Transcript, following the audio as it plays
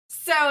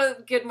So,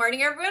 good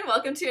morning, everyone.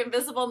 Welcome to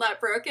Invisible Not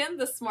Broken.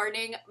 This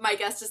morning, my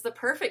guest is the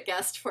perfect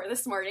guest for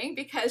this morning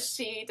because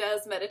she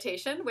does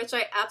meditation, which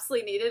I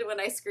absolutely needed when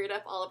I screwed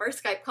up all of our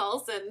Skype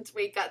calls and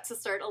we got to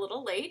start a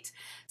little late.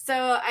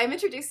 So, I'm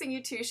introducing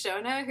you to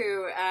Shona,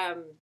 who,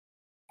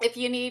 if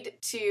you need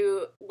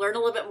to learn a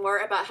little bit more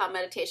about how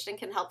meditation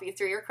can help you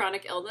through your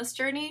chronic illness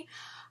journey,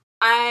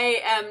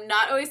 I am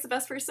not always the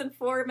best person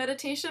for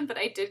meditation, but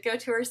I did go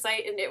to her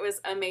site and it was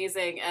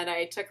amazing. And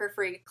I took her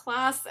free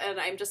class and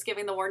I'm just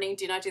giving the warning,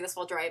 do not do this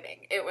while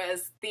driving. It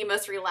was the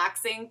most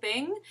relaxing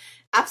thing.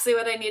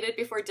 Absolutely what I needed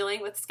before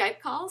dealing with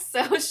Skype calls.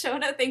 So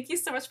Shona, thank you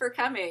so much for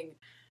coming.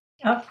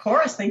 Of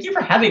course. Thank you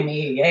for having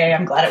me. Yay,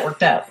 I'm glad it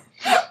worked out.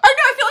 Oh no,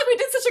 I feel like we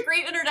did such a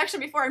great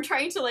introduction before. I'm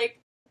trying to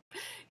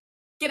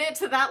get it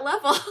to that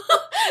level. So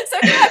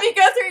I'm going to have you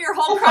go through your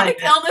whole chronic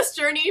illness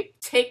journey.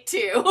 Take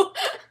two.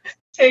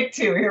 Take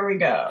two. Here we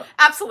go.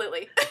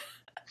 Absolutely.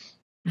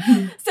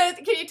 So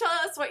can you tell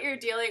us what you're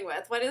dealing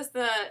with? What is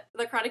the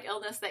chronic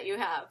illness that you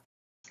have?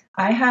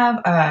 I have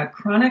a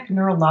chronic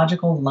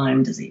neurological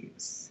Lyme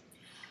disease.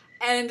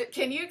 And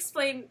can you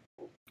explain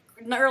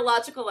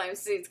neurological Lyme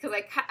disease? Because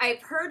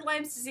I've heard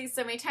Lyme disease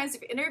so many times.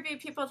 I've interviewed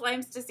people with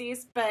Lyme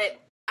disease, but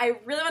I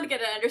really want to get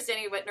an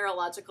understanding of what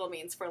neurological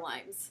means for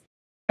Lyme's.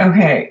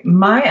 Okay,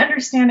 my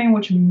understanding,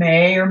 which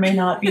may or may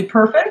not be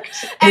perfect,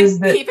 is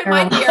that keep in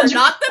mind we are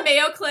not the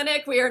Mayo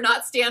Clinic, we are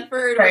not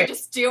Stanford, right. We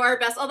just do our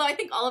best. Although I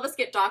think all of us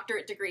get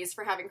doctorate degrees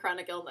for having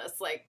chronic illness.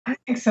 I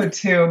think so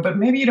too, but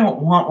maybe you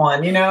don't want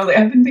one. You know,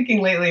 I've been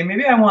thinking lately,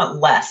 maybe I want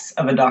less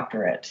of a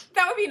doctorate.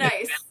 That would be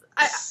nice.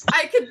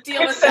 I could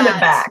deal with send that. It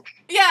back.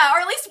 Yeah,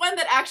 or at least one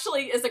that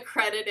actually is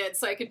accredited,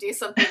 so I could do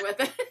something with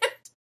it.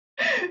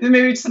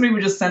 Maybe somebody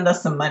would just send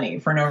us some money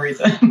for no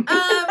reason.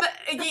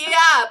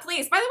 Yeah,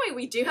 please. By the way,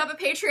 we do have a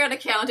Patreon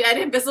account at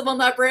Invisible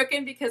Not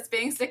Broken because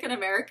being sick in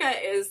America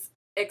is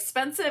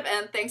expensive,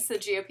 and thanks to the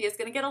GOP, is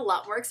going to get a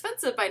lot more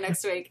expensive by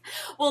next week.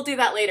 We'll do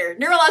that later.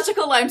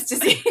 Neurological Lyme's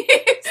disease.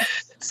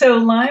 So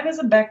Lyme is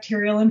a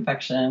bacterial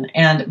infection,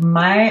 and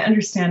my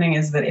understanding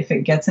is that if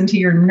it gets into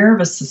your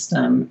nervous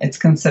system, it's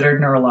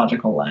considered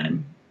neurological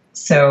Lyme.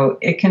 So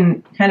it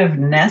can kind of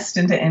nest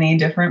into any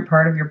different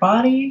part of your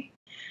body,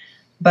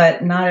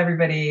 but not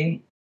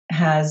everybody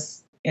has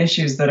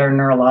issues that are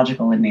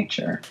neurological in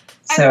nature.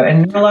 So,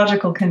 and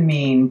neurological can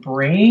mean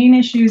brain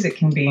issues. It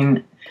can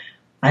mean,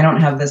 I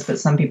don't have this, but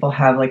some people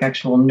have like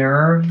actual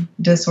nerve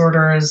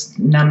disorders,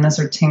 numbness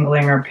or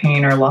tingling or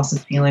pain or loss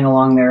of feeling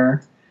along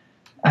their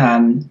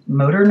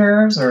motor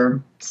nerves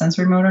or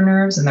sensory motor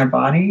nerves in their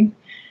body.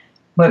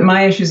 But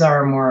my issues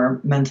are more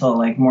mental,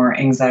 like more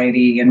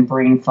anxiety and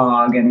brain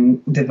fog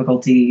and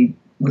difficulty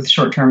with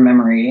short-term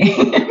memory,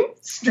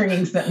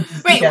 stringing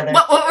sentences together. Wait,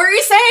 what were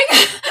you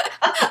saying?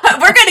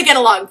 We're going to get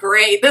along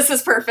great. This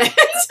is perfect.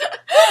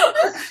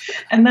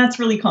 And that's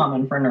really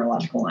common for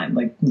neurological Lyme.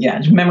 Like,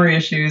 yeah, memory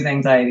issues,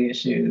 anxiety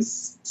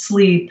issues,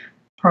 sleep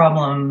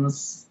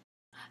problems,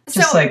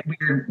 just like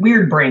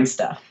weird brain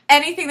stuff.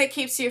 Anything that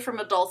keeps you from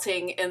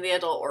adulting in the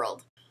adult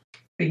world.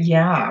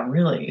 Yeah,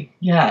 really.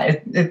 Yeah,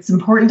 it's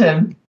important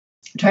to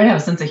try to have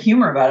a sense of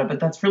humor about it, but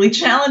that's really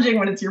challenging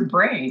when it's your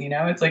brain, you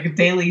know? It's like a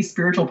daily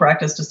spiritual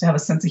practice just to have a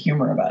sense of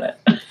humor about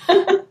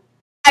it.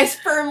 I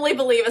firmly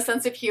believe a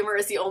sense of humor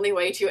is the only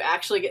way to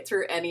actually get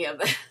through any of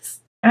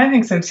this. I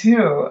think so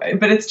too,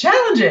 but it's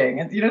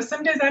challenging. You know,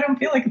 some days I don't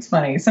feel like it's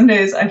funny. Some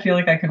days I feel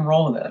like I can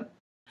roll with it.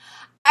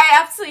 I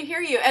absolutely hear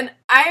you, and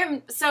I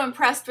am so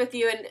impressed with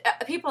you and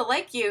people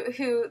like you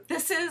who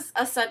this is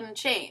a sudden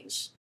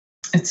change.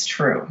 It's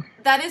true.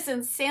 That is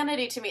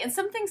insanity to me. And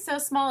something so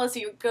small as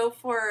you go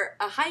for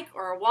a hike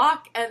or a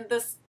walk, and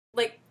this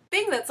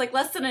thing that's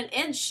less than an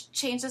inch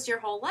changes your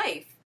whole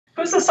life. It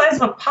was the size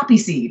of a poppy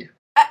seed.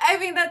 I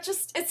mean,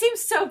 it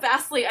seems so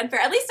vastly unfair.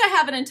 At least I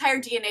have an entire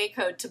DNA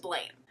code to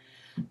blame.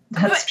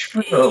 That's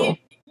true.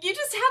 You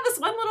just have this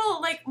one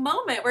little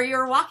moment where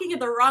you're walking in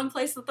the wrong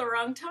place at the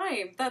wrong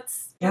time.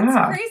 That's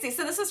crazy.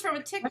 So this is from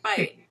a tick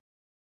bite.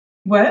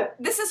 What?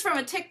 This is from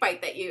a tick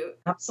bite that you...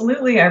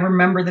 Absolutely. I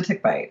remember the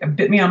tick bite. It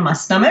bit me on my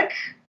stomach.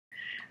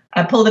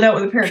 I pulled it out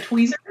with a pair of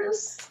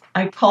tweezers.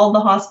 I called the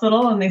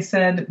hospital and they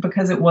said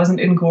because it wasn't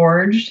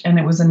engorged and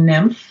it was a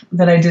nymph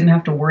that I didn't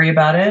have to worry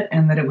about it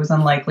and that it was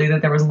unlikely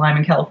that there was Lyme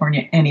in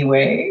California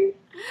anyway.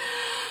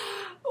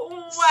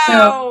 Wow.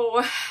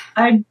 So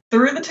I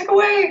threw the tick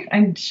away.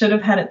 I should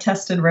have had it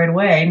tested right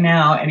away.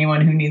 Now,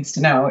 anyone who needs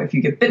to know, if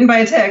you get bitten by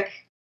a tick,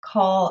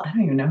 call, I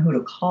don't even know who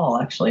to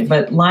call actually,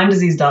 but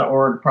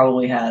LymeDisease.org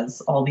probably has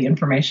all the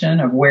information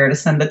of where to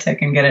send the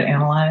tick and get it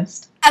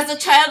analyzed. As a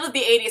child of the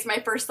 80s, my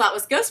first thought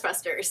was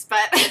Ghostbusters,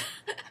 but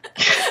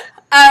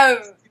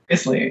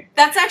Seriously.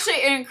 That's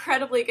actually an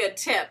incredibly good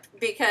tip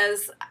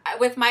because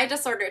with my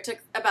disorder, it took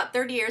about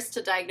 30 years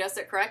to diagnose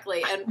it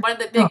correctly. And one of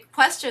the big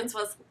questions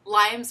was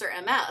Lyme's or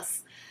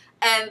MS.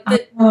 And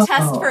the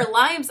test for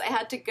Lyme's, I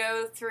had to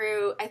go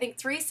through, I think,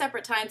 3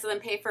 separate times and then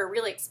pay for a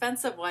really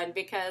expensive one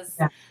because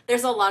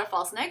there's a lot of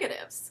false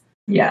negatives.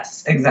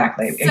 Yes,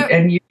 exactly. So,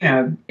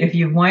 and, if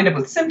you wind up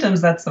with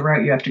symptoms, that's the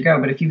route you have to go.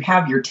 But if you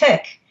have your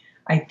tick,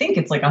 I think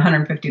it's like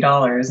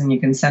 $150 and you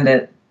can send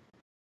it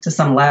to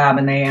some lab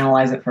and they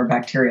analyze it for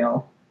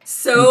bacterial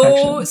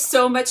infection.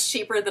 So much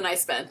cheaper than I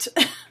spent.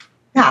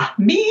 Yeah,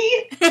 me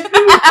too.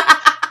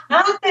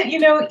 Not that,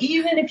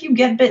 even if you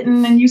get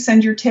bitten and you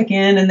send your tick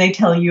in and they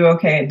tell you,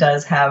 okay, it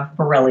does have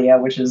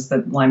Borrelia, which is the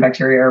Lyme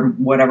bacteria or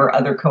whatever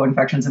other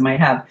co-infections it might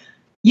have,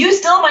 you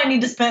still might need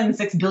to spend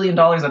 $6 billion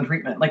on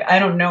treatment. Like, I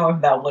don't know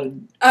if that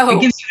would,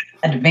 it gives you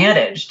an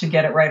advantage to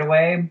get it right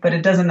away, but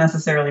it doesn't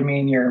necessarily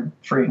mean you're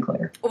free and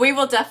clear. We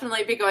will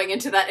definitely be going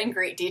into that in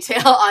great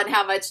detail on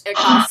how much it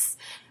costs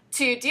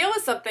to deal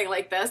with something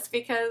like this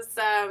because,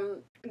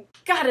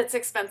 God, it's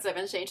expensive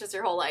and changes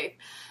your whole life.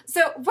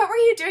 So what were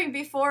you doing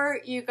before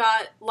you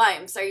got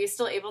Lyme's? Are you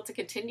still able to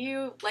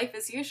continue life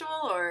as usual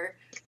or?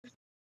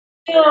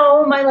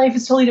 No, my life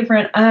is totally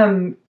different.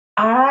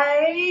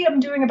 I am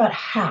doing about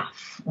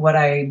half what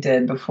I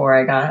did before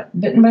I got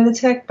bitten by the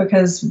tick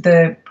because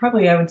I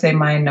would say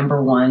my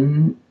number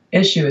one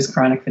issue is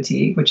chronic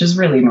fatigue, which is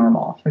really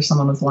normal for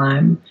someone with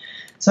Lyme.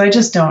 So I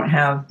just don't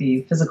have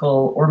the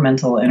physical or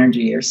mental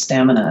energy or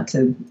stamina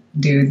to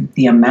do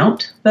the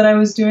amount that I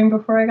was doing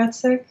before I got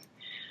sick.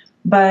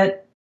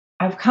 But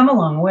I've come a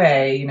long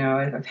way.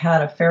 I've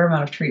had a fair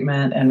amount of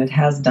treatment and it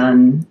has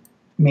done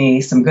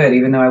me some good,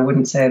 even though I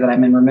wouldn't say that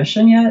I'm in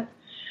remission yet.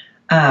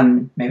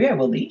 Maybe I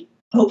will be.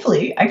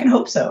 Hopefully. I can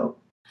hope so.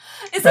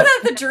 Isn't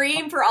that the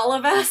dream for all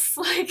of us?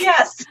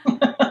 Yes.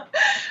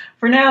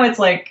 For now, it's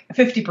like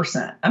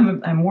 50%.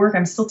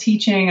 I'm still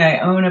teaching. I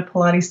own a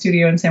Pilates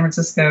studio in San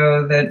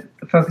Francisco that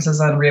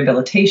focuses on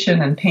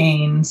rehabilitation and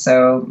pain.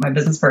 So my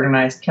business partner and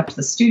I kept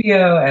the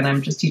studio, and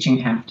I'm just teaching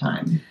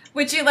half-time.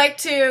 Would you like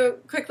to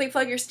quickly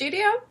plug your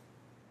studio?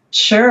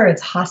 Sure.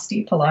 It's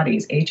Hasti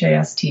Pilates,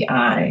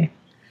 HASTI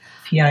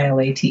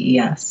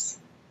PILATES.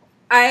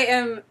 I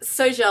am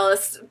so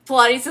jealous.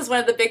 Pilates is one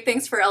of the big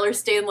things for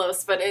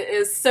Ehlers-Danlos, but it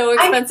is so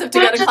expensive to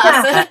go to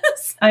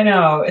classes. I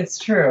know, it's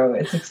true.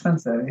 It's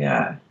expensive,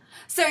 yeah.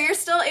 So you're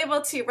still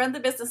able to run the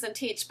business and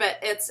teach, but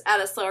it's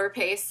at a slower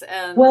pace.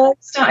 Well,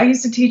 I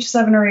used to teach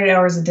 7 or 8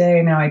 hours a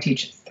day. Now I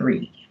teach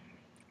 3.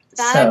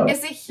 That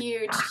is a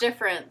huge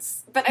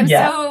difference. But I'm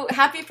so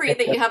happy for you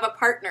that you have a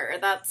partner.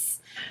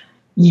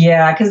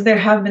 Yeah, because there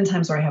have been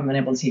times where I haven't been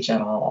able to teach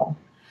at all.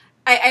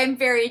 I'm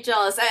very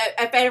jealous.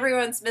 I bet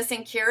everyone's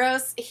missing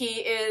Kiros.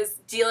 He is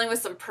dealing with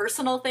some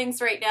personal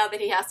things right now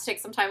that he has to take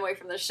some time away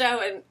from the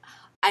show, and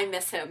I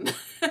miss him.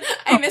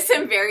 I miss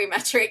him very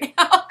much right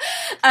now.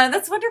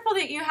 That's wonderful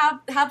that you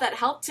have that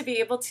help to be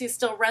able to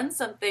still run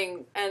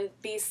something and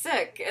be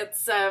sick.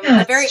 It's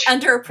a very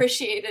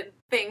underappreciated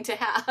thing to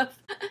have.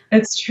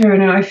 It's true.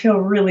 No, I feel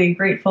really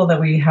grateful that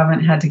we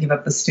haven't had to give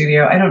up the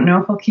studio. I don't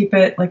know if I'll keep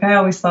it. Like, I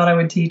always thought I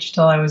would teach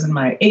till I was in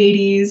my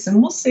 80s,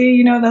 and we'll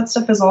see. That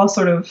stuff is all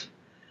sort of,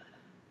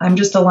 I'm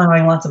just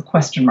allowing lots of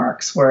question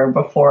marks where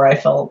before I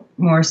felt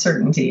more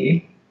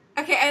certainty.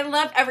 Okay, I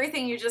love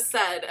everything you just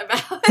said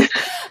about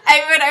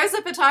when I was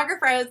a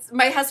photographer,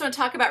 my husband would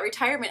talk about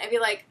retirement. I'd be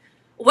like,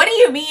 what do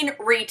you mean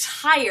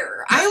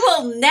retire? I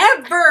will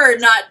never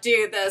not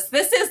do this.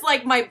 This is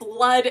like my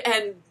blood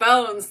and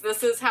bones.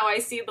 This is how I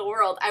see the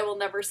world. I will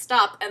never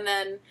stop. And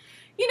then,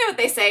 you know what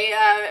they say,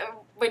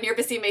 when you're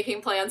busy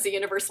making plans, the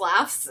universe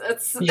laughs.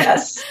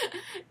 Yes,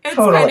 it's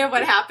totally. Kind of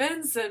what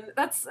happens, and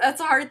that's a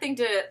hard thing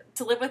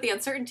to live with the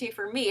uncertainty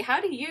for me.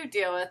 How do you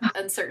deal with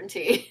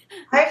uncertainty?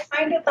 I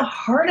find it the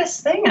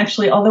hardest thing,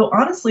 actually. Although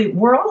honestly,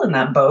 we're all in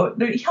that boat.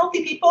 The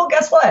healthy people,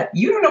 guess what?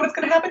 You don't know what's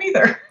going to happen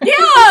either.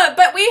 Yeah,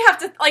 but we have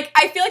to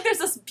I feel like there's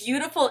this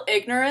beautiful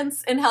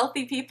ignorance in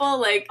healthy people.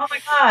 Like, oh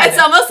my God, it's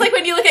almost like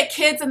when you look at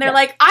kids and they're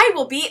like, "I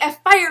will be a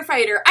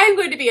firefighter. I'm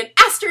going to be an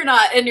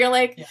astronaut," and you're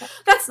like,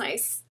 "That's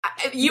nice."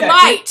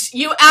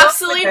 You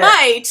absolutely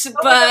might,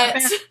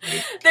 but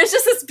there's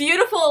just this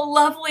beautiful,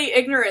 lovely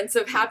ignorance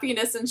of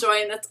happiness and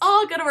joy, and it's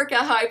all going to work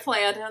out how I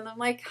planned. And I'm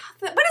like,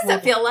 what does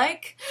that feel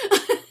like?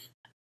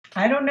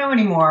 I don't know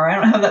anymore. I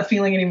don't have that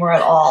feeling anymore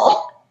at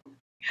all.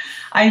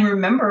 I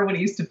remember what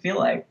it used to feel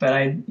like, but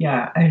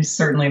I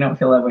certainly don't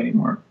feel that way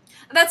anymore.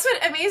 That's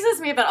what amazes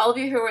me about all of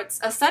you who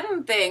it's a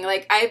sudden thing.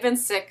 Like, I've been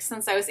sick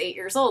since I was 8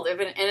 years old. I've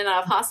been in and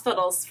out of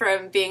hospitals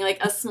from being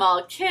like a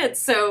small kid.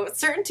 So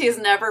certainty has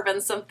never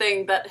been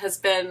something that has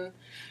been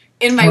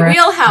in my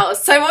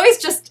wheelhouse. So I'm always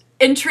just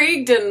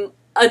intrigued and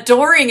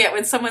adoring it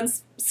when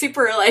someone's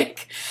super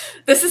like,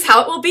 this is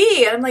how it will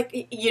be. And I'm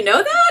like, you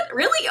know that?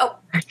 Really? Oh,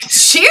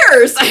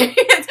 cheers.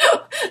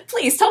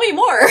 Please tell me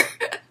more.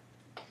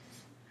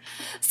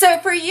 So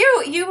for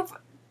you,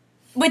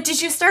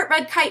 did you start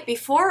RedKite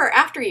before or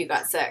after you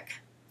got sick?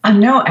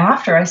 No,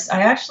 after. I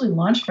actually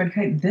launched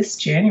RedKite this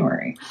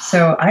January.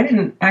 So I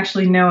didn't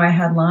actually know I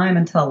had Lyme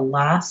until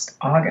last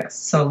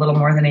August. So a little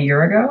more than a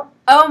year ago.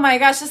 Oh my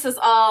gosh, this is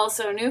all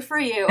so new for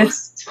you.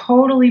 It's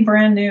totally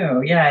brand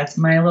new. Yeah, it's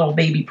my little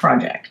baby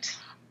project.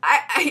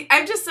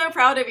 I'm just so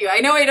proud of you. I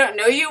know I don't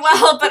know you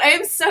well, but I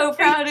am so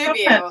proud of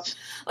you.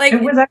 Like,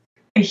 it was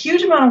a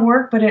huge amount of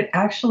work, but it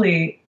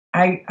actually,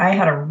 I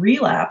had a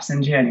relapse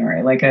in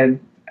January, like a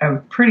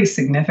pretty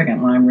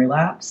significant Lyme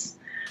relapse.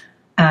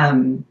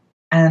 And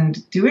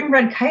doing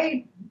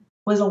RedKite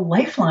was a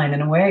lifeline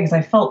in a way because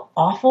I felt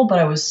awful, but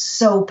I was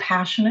so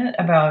passionate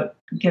about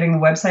getting the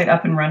website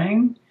up and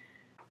running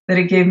that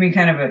it gave me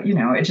kind of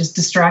a, it just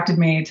distracted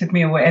me, it took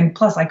me away. And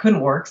plus I couldn't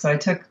work. So I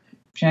took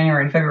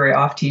January and February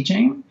off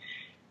teaching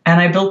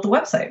and I built the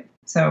website.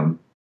 So,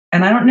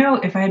 and I don't know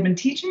if I had been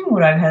teaching,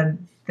 would I have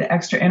had the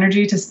extra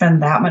energy to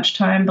spend that much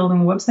time building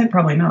the website?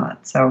 Probably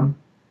not. So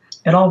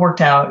it all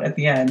worked out at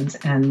the end.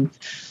 And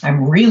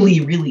I'm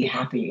really, really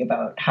happy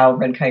about how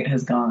RedKite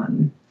has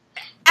gone.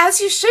 As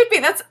you should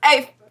be.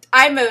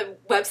 I'm a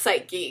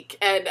website geek,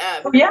 and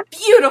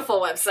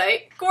beautiful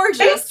website, gorgeous,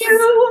 thank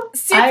you.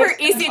 Super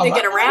easy to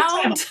get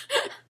around.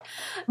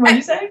 What did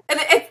you say? And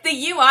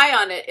the UI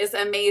on it is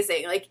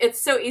amazing. Like, it's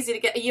so easy to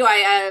get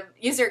UI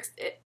user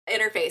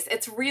interface.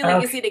 It's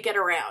really easy to get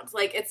around.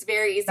 Like, it's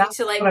very easy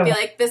to be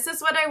like, this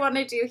is what I want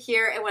to do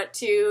here. I want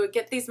to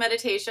get these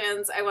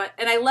meditations.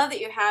 And I love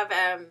that you have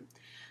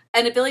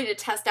an ability to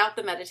test out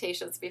the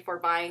meditations before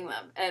buying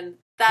them, and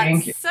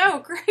that's so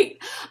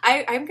great.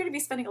 I'm going to be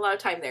spending a lot of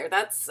time there.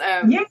 That's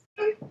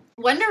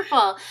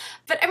wonderful.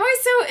 But I'm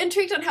always so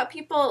intrigued on how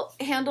people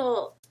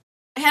handle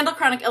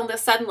chronic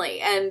illness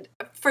suddenly. And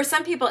for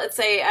some people, it's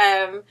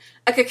a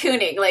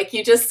cocooning. Like,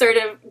 you just sort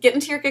of get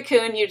into your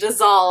cocoon, you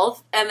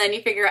dissolve, and then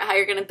you figure out how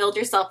you're going to build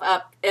yourself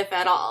up, if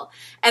at all.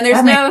 And there's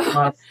and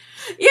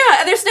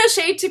there's no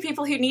shade to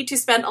people who need to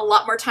spend a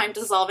lot more time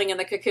dissolving in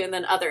the cocoon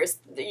than others.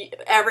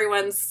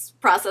 Everyone's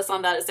process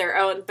on that is their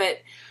own.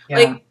 But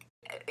like,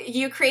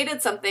 you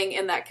created something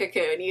in that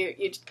cocoon.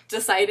 You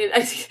decided,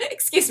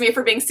 excuse me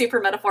for being super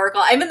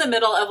metaphorical. I'm in the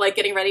middle of like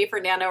getting ready for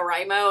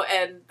NaNoWriMo,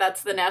 and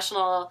that's the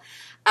National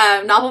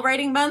Novel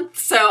Writing Month.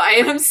 So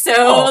I am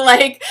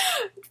like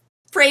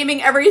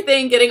framing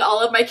everything, getting all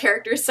of my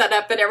characters set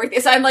up and everything.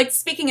 So I'm like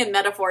speaking in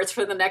metaphors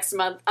for the next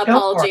month.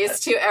 Apologies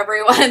to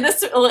everyone.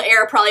 This will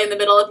air probably in the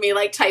middle of me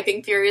like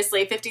typing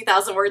furiously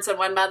 50,000 words in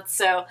 1 month.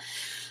 So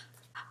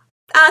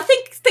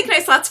think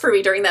nice thoughts for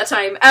me during that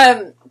time.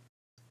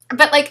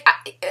 But like,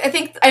 I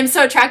think I'm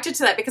so attracted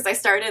to that because I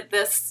started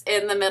this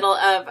in the middle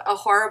of a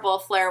horrible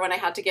flare when I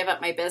had to give up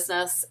my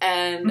business,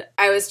 and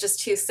I was just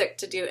too sick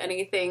to do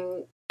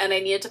anything, and I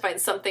needed to find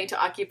something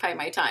to occupy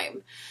my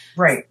time.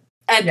 Right.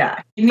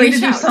 And you need to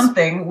do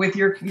something with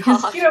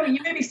because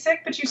you may be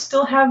sick, but you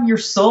still have your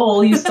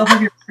soul, you still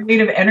have your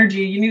creative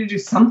energy. You need to do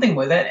something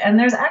with it. And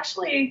there's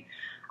actually,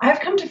 I've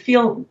come to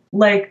feel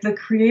like the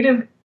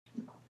creative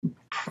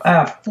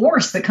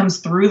force that comes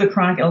through the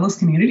chronic illness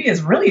community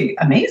is really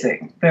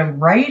amazing. The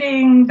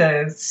writing,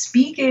 the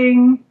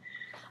speaking,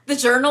 the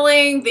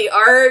journaling, the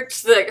art,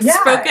 the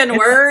spoken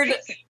word.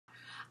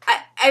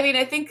 I mean,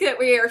 I think that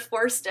we are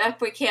forced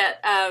up. We can't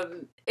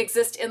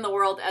exist in the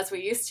world as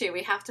we used to.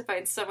 We have to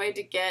find some way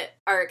to get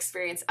our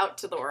experience out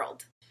to the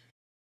world.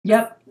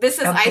 Yep. This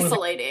is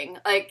isolating.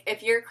 Like,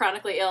 if you're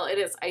chronically ill, it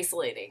is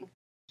isolating.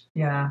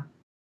 Yeah.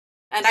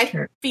 And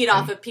I feed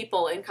off of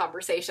people in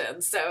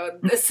conversations. So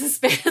this has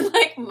been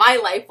like my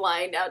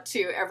lifeline out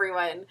to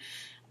everyone.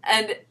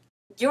 And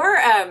you're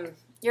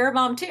a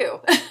mom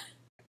too.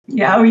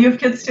 Yeah, you have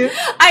kids too?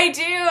 I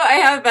do. I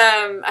have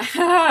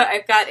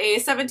I've got a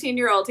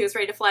 17-year-old who's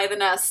ready to fly the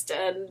nest,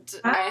 and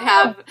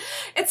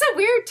it's a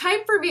weird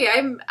time for me.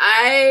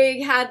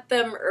 I had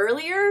them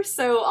earlier,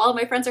 so all of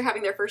my friends are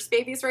having their first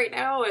babies right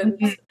now,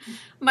 and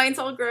mine's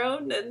all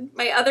grown, and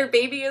my other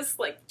baby is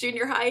like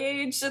junior high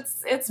age.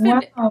 It's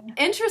been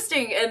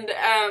interesting,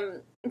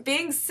 and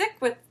being sick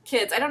with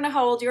kids. I don't know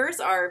how old yours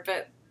are,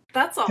 but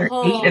that's a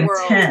whole 8 and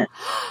world. 10.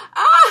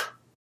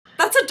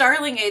 That's a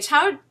darling age.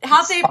 How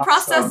they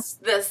process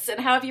this, and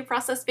how have you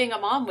processed being a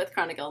mom with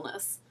chronic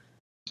illness?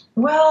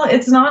 Well,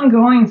 it's an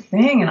ongoing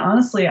thing, and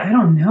honestly, I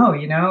don't know.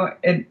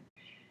 It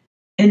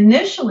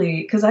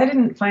initially, because I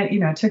didn't find,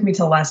 it took me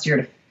till last year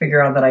to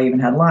figure out that I even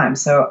had Lyme.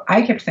 So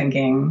I kept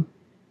thinking,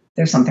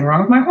 there's something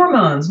wrong with my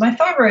hormones. My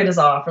thyroid is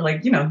off, or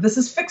this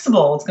is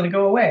fixable. It's going to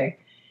go away.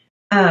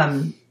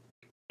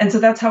 And so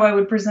that's how I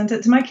would present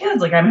it to my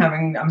kids. Like,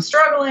 I'm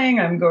struggling,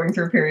 I'm going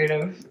through a period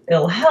of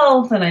ill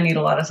health, and I need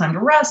a lot of time to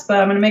rest,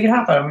 but I'm going to make it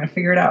happen. I'm going to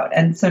figure it out.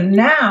 And so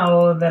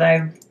now that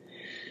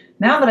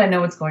I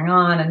know what's going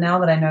on, and now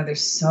that I know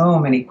there's so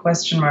many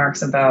question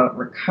marks about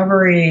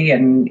recovery,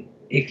 and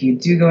if you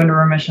do go into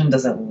remission,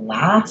 does it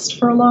last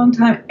for a long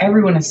time?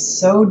 Everyone is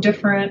so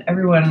different.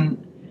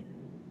 Everyone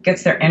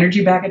gets their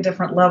energy back at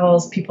different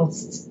levels.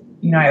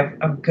 I have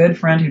a good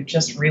friend who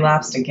just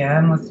relapsed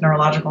again with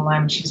neurological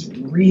Lyme, and she's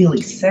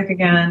really sick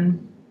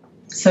again.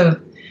 So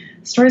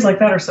stories like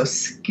that are so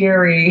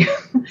scary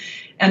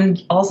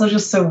and also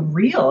just so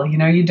real.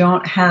 You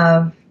don't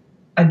have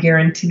a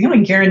guarantee. The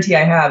only guarantee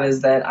I have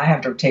is that I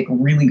have to take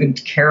really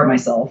good care of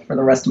myself for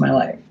the rest of my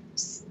life.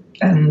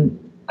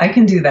 And I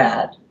can do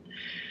that.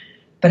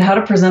 But how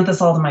to present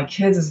this all to my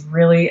kids is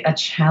really a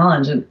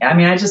challenge. And I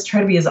mean, I just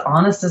try to be as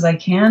honest as I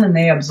can, and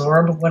they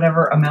absorb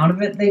whatever amount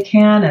of it they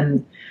can.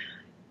 And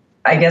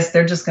I guess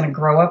they're just going to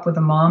grow up with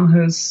a mom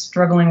who's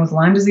struggling with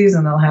Lyme disease,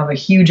 and they'll have a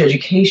huge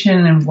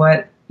education in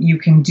what you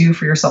can do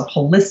for yourself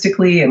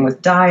holistically and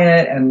with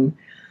diet, and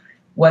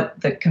what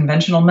the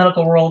conventional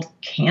medical world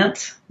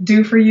can't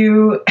do for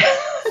you.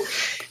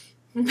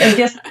 I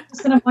guess I'm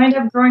just going to wind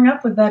up growing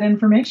up with that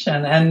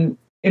information. And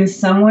in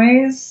some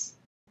ways,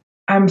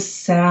 I'm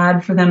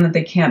sad for them that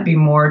they can't be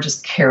more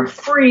just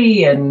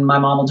carefree and my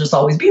mom will just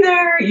always be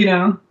there, you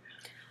know.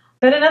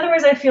 But in other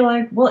ways, I feel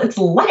like, well, it's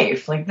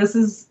life. Like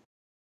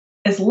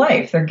it's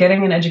life. They're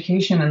getting an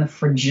education in the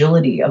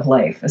fragility of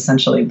life,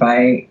 essentially,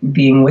 by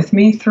being with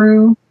me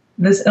through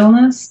this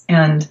illness.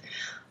 And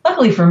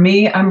luckily for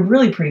me, I'm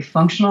really pretty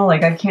functional.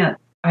 Like I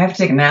have to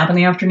take a nap in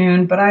the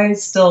afternoon, but I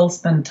still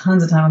spend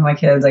tons of time with my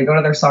kids. I go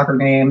to their soccer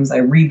games. I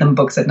read them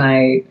books at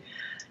night.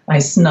 I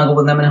snuggle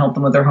with them and help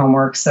them with their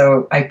homework.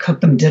 So I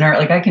cook them dinner.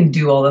 Like I can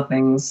do all the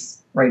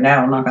things right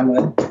now, knock on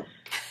wood,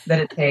 that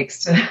it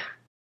takes to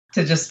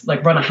just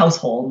like run a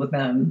household with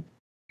them.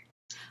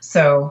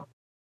 So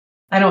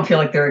I don't feel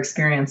like their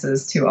experience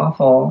is too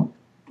awful.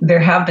 There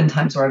have been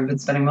times where I've been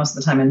spending most of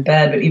the time in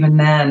bed, but even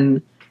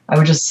then I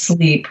would just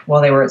sleep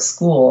while they were at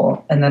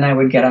school and then I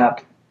would get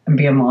up and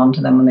be a mom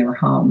to them when they were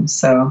home.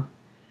 So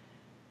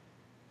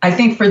I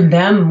think for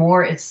them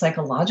more, it's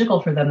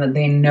psychological for them that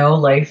they know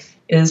life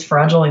is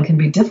fragile and can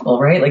be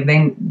difficult, right? Like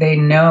they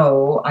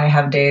know I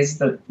have days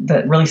that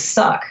really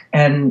suck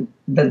and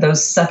that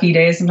those sucky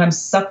days sometimes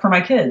suck for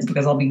my kids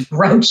because I'll be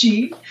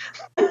grouchy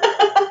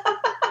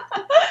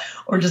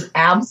or just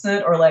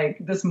absent. Or like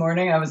this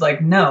morning I was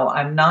like, no,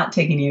 I'm not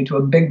taking you to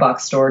a big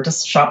box store to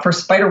shop for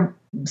spider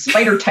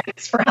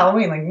tights for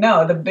Halloween. Like,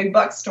 no, the big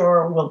box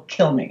store will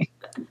kill me.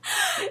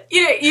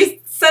 You know, you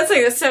said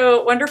something that's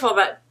so wonderful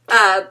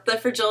about the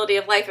fragility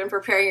of life and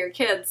preparing your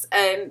kids.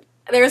 And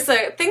there's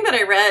a thing that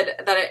I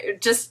read that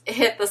it just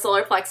hit the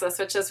solar plexus,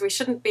 which is we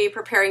shouldn't be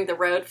preparing the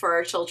road for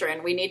our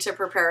children. We need to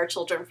prepare our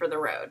children for the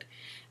road.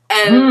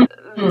 And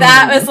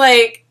that was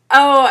like,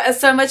 oh,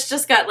 so much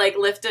just got like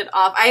lifted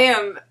off.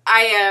 I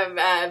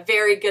am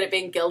very good at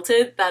being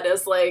guilted. That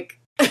is like,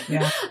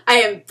 yeah. I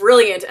am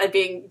brilliant at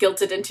being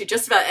guilted into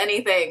just about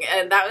anything.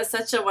 And that was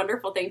such a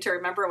wonderful thing to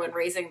remember when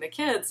raising the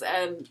kids.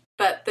 And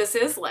but this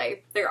is life.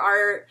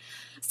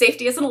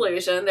 Safety is an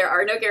illusion. There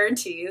are no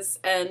guarantees.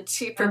 And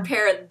to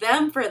prepare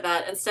them for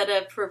that instead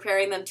of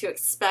preparing them to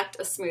expect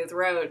a smooth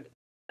road,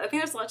 I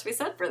think there's a lot to be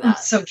said for that.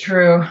 That's so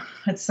true.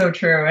 It's so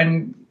true.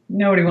 And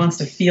nobody wants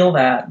to feel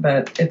that,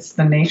 but it's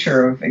the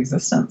nature of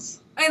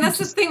existence. I mean, that's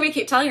the thing we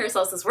keep telling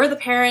ourselves is we're the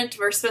parent.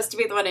 We're supposed to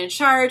be the one in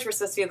charge. We're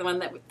supposed to be the one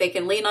that they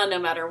can lean on no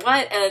matter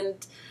what. And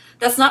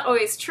that's not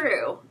always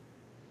true.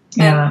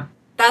 Yeah.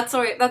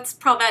 And that's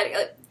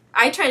problematic.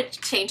 I try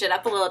to change it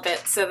up a little bit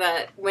so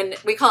that when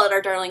we call it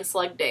our darling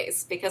slug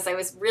days, because I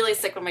was really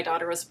sick when my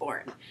daughter was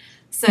born.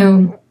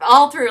 So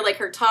all through like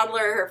her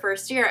toddler, her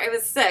first year, I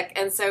was sick.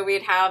 And so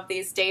we'd have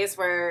these days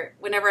where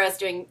whenever I was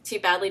doing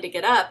too badly to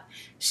get up,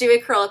 she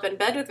would curl up in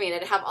bed with me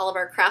and I'd have all of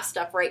our craft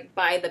stuff right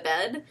by the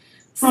bed.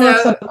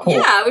 So cool.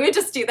 Yeah, we would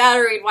just do that.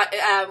 Or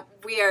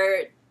we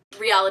are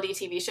reality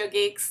TV show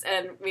geeks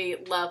and we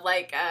love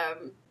like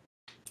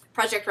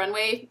Project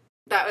Runway.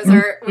 That was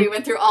we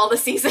went through all the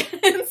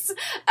seasons.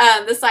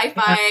 The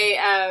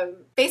sci-fi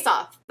Face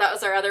Off. That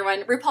was our other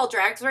one. RuPaul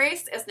Drag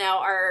Race is now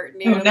our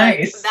new,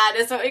 nice. Like, that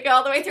is what we go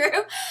all the way through.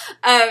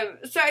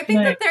 So I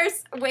think that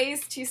there's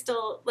ways to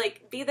still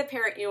like be the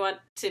parent you want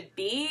to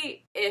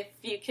be if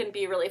you can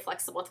be really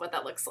flexible with what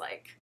that looks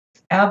like.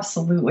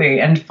 Absolutely.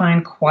 And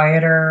find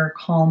quieter,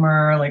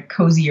 calmer, like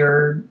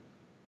cozier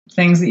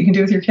things that you can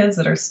do with your kids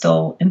that are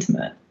still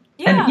intimate.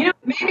 Yeah. And,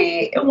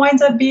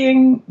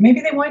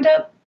 maybe they wind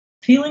up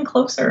feeling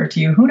closer to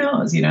you. Who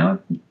knows,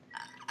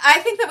 I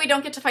think that we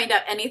don't get to find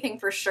out anything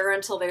for sure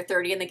until they're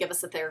 30 and they give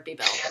us a therapy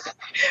bill.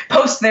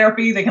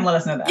 Post-therapy, they can let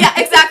us know that. Yeah,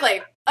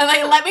 exactly. I'm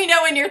like, let me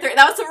know when you're 30.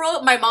 That was the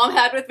rule my mom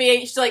had with me.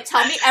 She's like,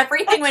 tell me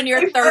everything when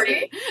you're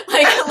 30.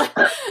 Like,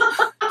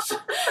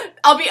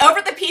 I'll be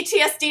over the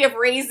PTSD of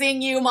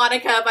raising you,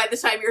 Monica, by the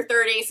time you're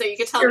 30, so you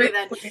can tell me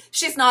then.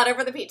 She's not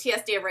over the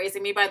PTSD of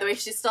raising me, by the way.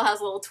 She still has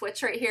a little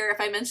twitch right here if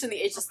I mention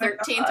the ages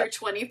 13 through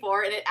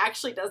 24, and it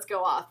actually does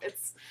go off.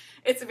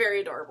 It's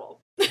very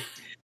adorable.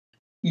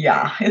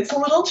 Yeah, it's a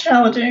little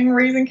challenging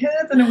raising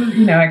kids, and it was,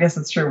 I guess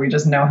it's true. We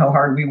just know how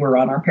hard we were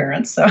on our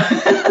parents, so.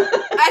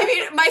 I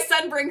mean, my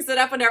son brings it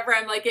up whenever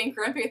I'm like getting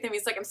grumpy with him.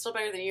 He's like, I'm still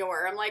better than you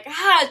were. I'm like,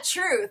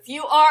 truth.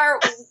 You are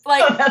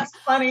like oh, that's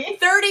funny.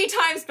 30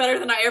 times better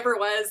than I ever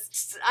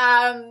was.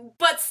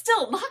 But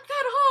still, knock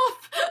that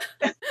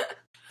off.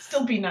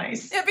 Still be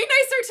nice. Yeah, be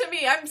nicer to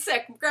me. I'm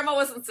sick. Grandma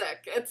wasn't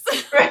sick. It's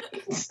right.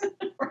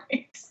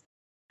 Right.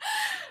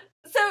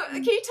 So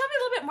can you tell me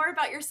a little bit more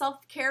about your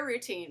self-care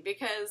routine?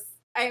 Because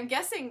I'm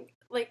guessing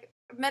like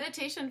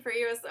meditation for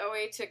you is a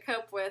way to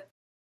cope with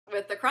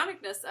the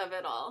chronicness of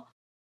it all.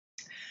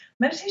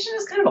 Meditation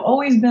has kind of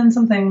always been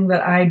something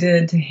that I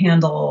did to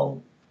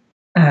handle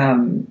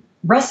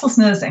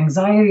restlessness,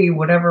 anxiety,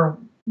 whatever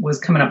was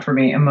coming up for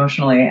me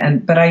emotionally.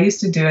 But I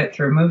used to do it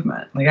through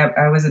movement. Like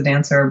I was a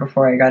dancer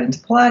before I got into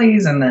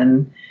Pilates, and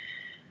then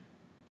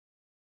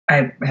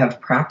I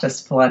have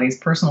practiced Pilates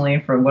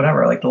personally for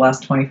like the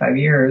last 25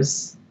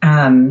 years.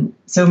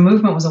 So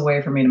movement was a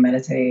way for me to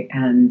meditate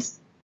and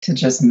to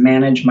just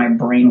manage my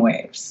brain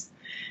waves.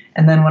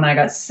 And then when I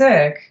got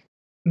sick,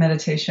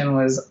 meditation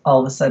was all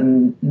of a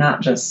sudden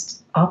not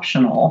just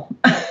optional.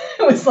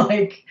 It was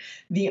like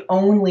the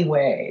only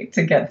way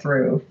to get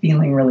through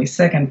feeling really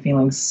sick and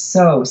feeling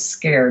so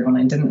scared when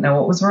I didn't know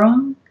what was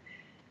wrong.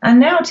 And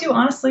now, too,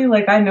 honestly,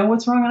 like I know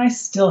what's wrong and I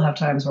still have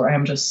times where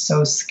I'm just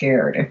so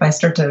scared. If I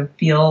start to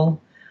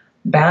feel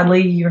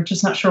badly, you're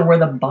just not sure where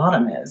the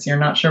bottom is. You're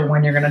not sure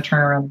when you're going to turn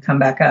around and come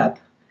back up.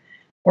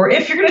 Or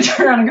if you're going to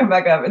turn around and come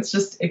back up,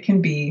 it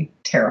can be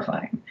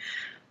terrifying.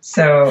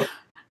 So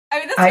I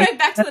mean, that's going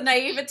back to the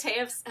naivete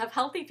of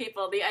healthy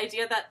people. The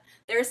idea that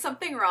there is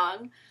something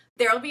wrong,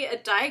 there will be a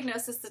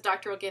diagnosis the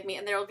doctor will give me,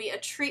 and there will be a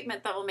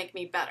treatment that will make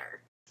me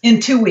better. In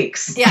 2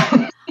 weeks.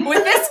 Yeah.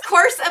 With this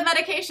course of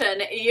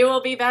medication, you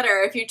will be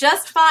better. If you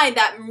just find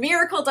that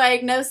miracle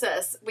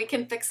diagnosis, we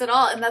can fix it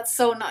all. And that's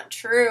so not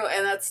true.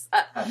 And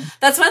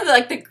that's one of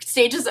the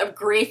stages of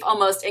grief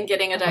almost in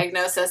getting a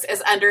diagnosis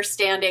is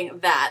understanding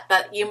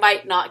that you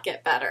might not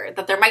get better,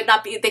 that there might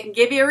not be, they can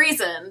give you a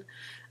reason,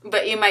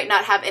 but you might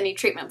not have any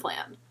treatment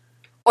plan.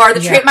 Or the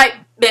treatment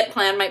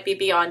plan might be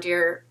beyond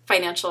your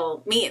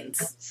financial means.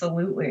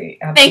 Absolutely.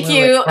 Thank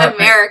you,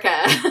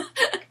 America.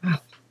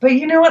 But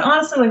you know what?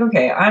 Honestly,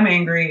 okay, I'm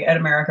angry at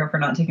America for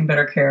not taking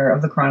better care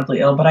of the chronically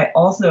ill, but I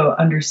also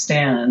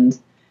understand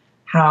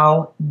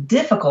how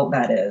difficult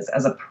that is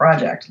as a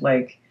project.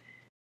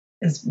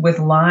 Is with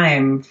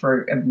Lyme,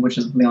 which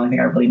is the only thing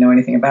I really know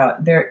anything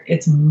about.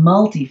 It's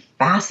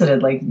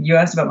multifaceted. Like you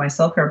asked about my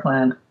self-care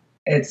plan,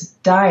 it's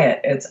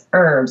diet, it's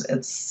herbs,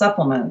 it's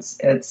supplements,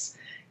 it's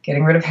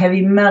getting rid of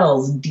heavy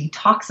metals,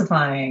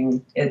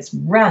 detoxifying, it's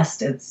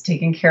rest, it's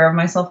taking care of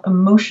myself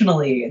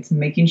emotionally, it's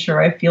making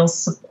sure I feel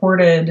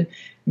supported,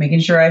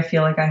 making sure I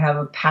feel like I have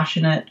a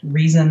passionate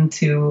reason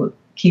to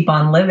keep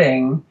on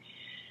living.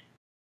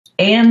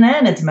 And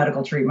then it's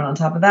medical treatment on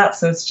top of that.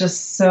 So it's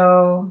just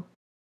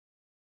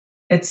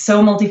it's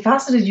so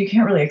multifaceted, you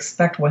can't really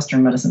expect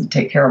Western medicine to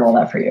take care of all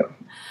that for you.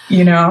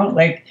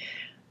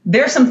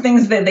 There's some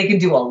things that they could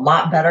do a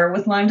lot better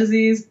with Lyme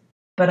disease,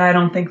 but I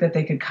don't think that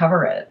they could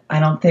cover it. I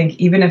don't think,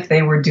 even if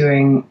they were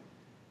doing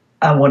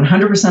a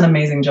 100%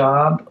 amazing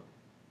job,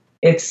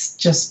 it's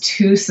just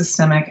too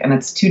systemic and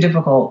it's too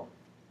difficult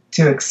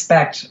to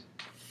expect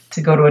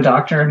to go to a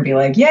doctor and be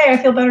like, yay, I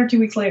feel better 2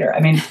 weeks later. I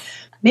mean,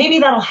 maybe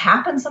that'll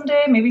happen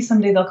someday. Maybe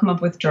someday they'll come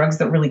up with drugs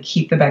that really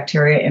keep the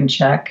bacteria in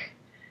check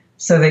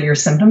so that your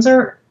symptoms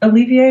are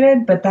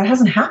alleviated, but that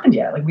hasn't happened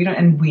yet.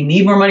 And we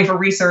need more money for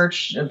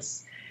research.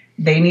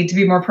 They need to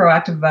be more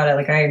proactive about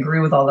it. I agree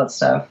with all that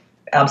stuff.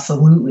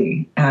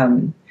 Absolutely.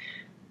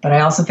 But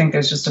I also think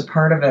there's just a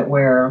part of it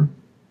where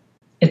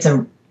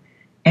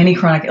any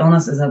chronic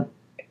illness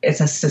it's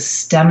a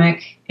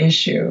systemic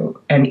issue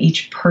and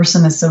each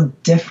person is so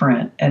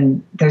different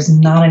and there's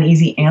not an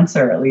easy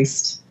answer, at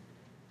least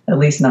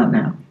not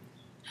now.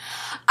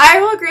 I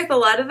will agree with a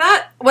lot of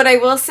that. What I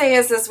will say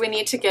is we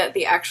need to get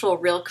the actual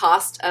real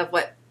cost of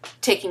what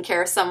taking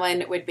care of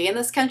someone would be in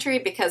this country,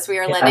 because we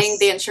are letting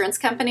the insurance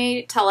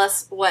company tell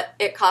us what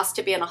it costs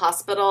to be in a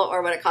hospital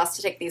or what it costs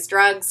to take these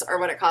drugs or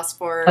what it costs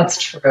for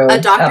a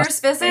doctor's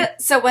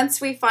visit. So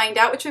once we find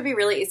out, which would be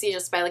really easy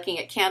just by looking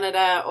at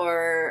Canada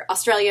or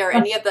Australia or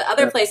any of the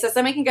other places,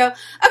 then we can go,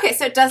 okay,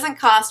 so it doesn't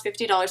cost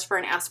 $50 for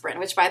an aspirin,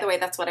 which, by the way,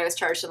 that's what I was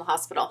charged in the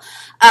hospital.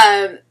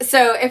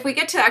 So if we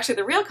get to actually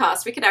the real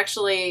cost, we could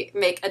actually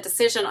make a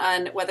decision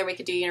on whether we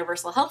could do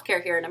universal health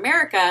care here in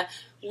America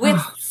with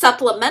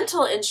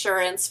supplemental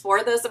insurance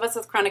for those of us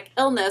with chronic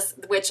illness,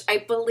 which I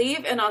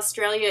believe in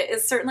Australia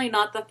is certainly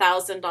not the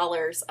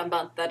 $1,000 a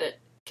month that it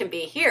can be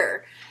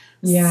here.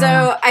 Yeah.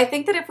 So I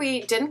think that if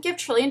we didn't give $1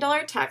 trillion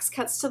tax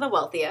cuts to the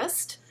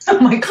wealthiest, oh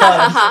my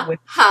God,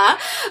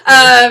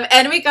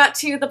 and we got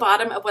to the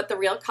bottom of what the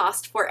real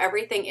cost for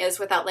everything is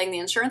without letting the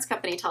insurance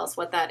company tell us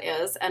what that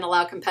is and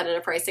allow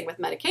competitive pricing with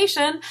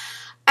medication,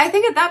 I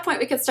think at that point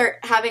we could start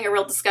having a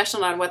real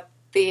discussion on what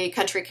the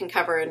country can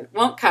cover and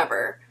won't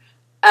cover.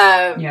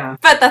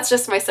 But that's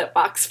just my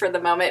soapbox for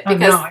the moment,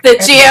 because the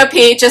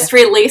GOP just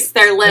released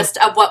their list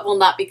of what will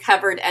not be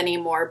covered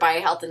anymore by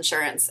health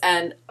insurance,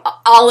 and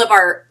all of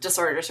our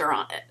disorders are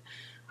on it.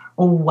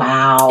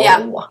 Wow.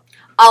 Yeah.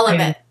 All of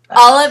it.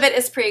 All of it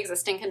is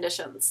pre-existing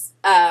conditions.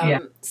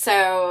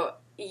 So,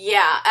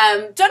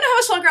 don't know how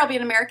much longer I'll be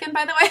an American,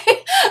 by the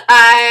way.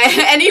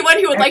 Anyone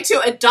who would like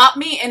to adopt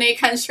me in a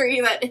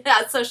country that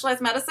has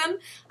socialized medicine,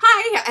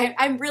 hi,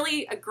 I'm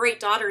really a great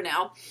daughter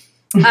now.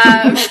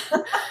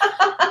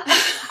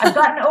 I've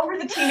gotten over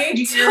the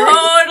teenage years.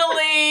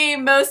 Totally,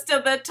 most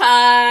of the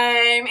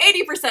time.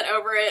 80%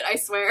 over it, I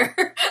swear.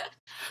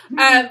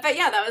 But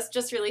yeah, that was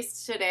just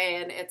released today,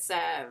 and it's,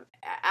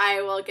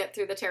 I will get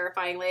through the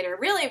terrifying later.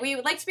 Really, we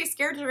would like to be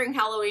scared during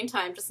Halloween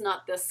time, just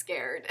not this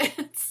scared.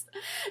 It's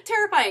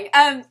terrifying.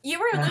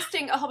 You were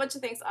listing a whole bunch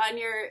of things on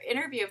your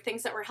interview of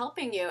things that were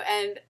helping you,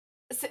 and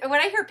so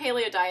when I hear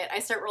paleo diet, I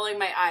start rolling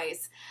my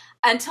eyes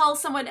until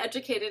someone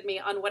educated me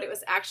on what it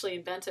was actually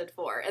invented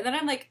for. And then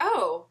I'm like,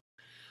 oh,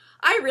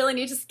 I really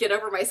need to get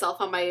over myself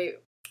on my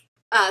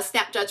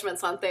snap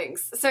judgments on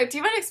things. So do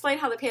you want to explain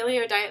how the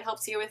paleo diet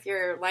helps you with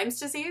your Lyme's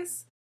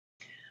disease?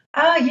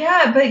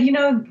 Yeah,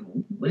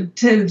 but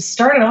to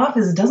start it off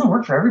is it doesn't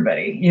work for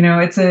everybody.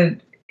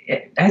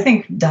 I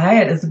think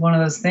diet is one of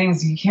those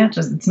things you can't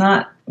just, it's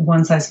not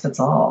one size fits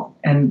all.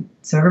 And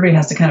so everybody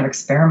has to kind of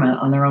experiment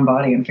on their own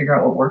body and figure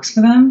out what works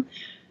for them.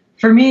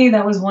 For me,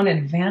 that was one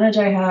advantage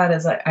I had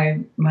is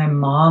my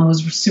mom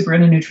was super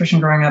into nutrition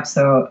growing up.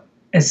 So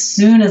as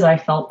soon as I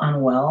felt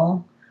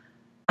unwell,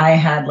 I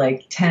had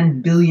like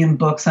 10 billion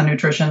books on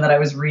nutrition that I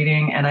was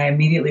reading. And I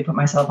immediately put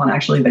myself on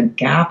actually the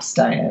GAPS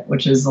diet,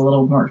 which is a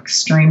little more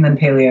extreme than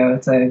paleo.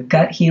 It's a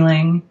gut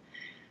healing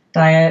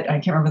diet. I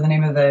can't remember the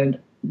name of the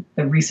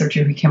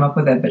researcher who came up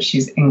with it, but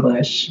she's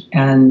English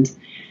and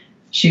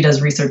she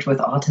does research with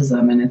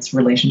autism and its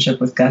relationship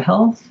with gut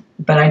health.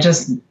 But I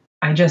just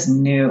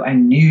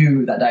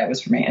knew that diet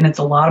was for me. And it's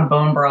a lot of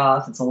bone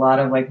broth. It's a lot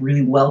of like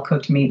really well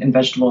cooked meat and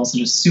vegetables. So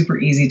just super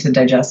easy to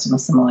digest and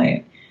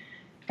assimilate.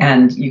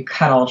 And you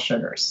cut all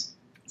sugars.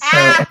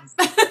 So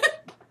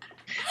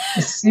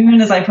as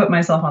soon as I put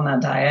myself on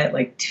that diet,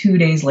 like 2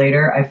 days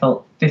later, I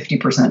felt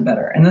 50%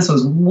 better. And this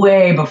was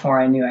way before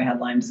I knew I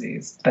had Lyme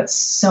disease. But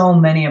so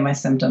many of my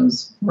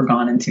symptoms were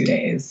gone in 2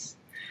 days.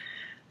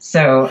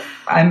 So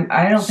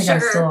I don't think I'm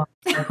still on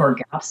a hardcore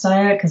GAPS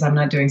diet because I'm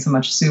not doing so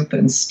much soup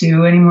and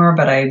stew anymore,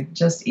 but I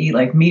just eat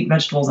like meat,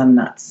 vegetables, and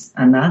nuts,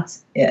 and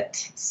that's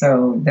it.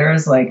 So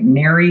there's like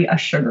nary a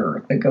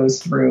sugar that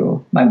goes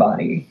through my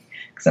body,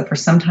 except for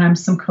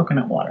sometimes some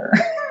coconut water.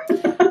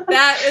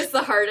 That is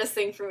the hardest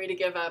thing for me to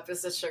give up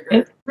is the sugar.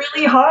 It's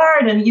really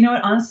hard. And you know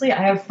what? Honestly,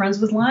 I have friends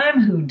with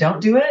Lyme who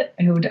don't do it,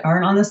 who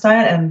aren't on this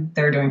diet, and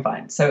they're doing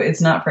fine. So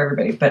it's not for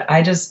everybody. But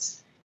I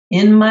just,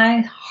 in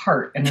my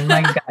heart and in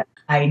my gut,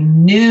 I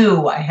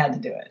knew I had to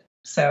do it.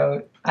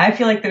 So I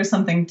feel like there's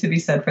something to be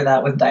said for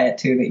that with diet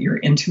too, that your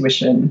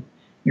intuition,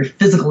 your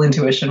physical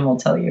intuition will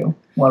tell you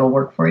what'll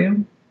work for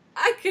you.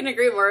 I couldn't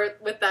agree more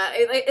with that.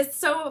 It's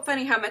so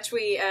funny how much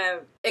we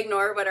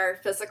ignore what our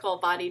physical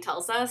body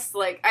tells us.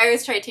 Like, I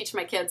always try to teach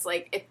my kids,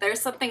 like, if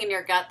there's something in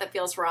your gut that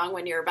feels wrong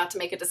when you're about to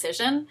make a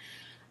decision,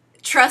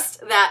 trust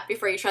that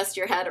before you trust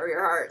your head or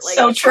your heart. Like,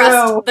 so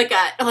trust the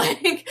gut.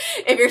 Like,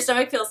 if your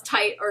stomach feels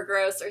tight or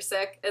gross or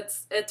sick,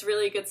 it's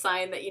really a good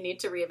sign that you need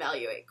to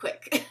reevaluate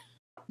quick.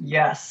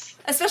 Yes.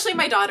 Especially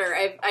my daughter.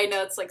 I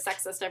know it's like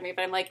sexist of me,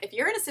 but I'm like, if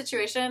you're in a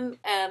situation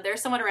and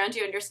there's someone around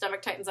you and your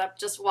stomach tightens up,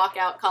 just walk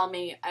out, call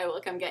me. I will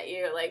come get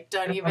you. Like,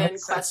 don't even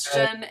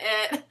question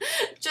it.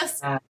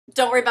 Just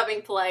don't worry about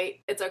being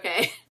polite. It's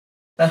okay.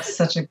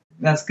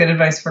 That's good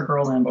advice for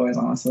girls and boys,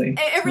 honestly.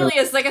 It really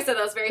is. Like I said,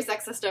 that was very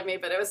sexist of me,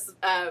 but it was,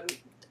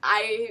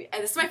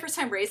 and this is my first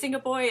time raising a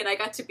boy, and I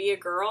got to be a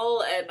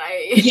girl, and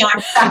yeah,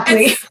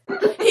 exactly.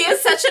 He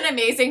is such an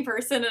amazing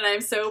person, and I'm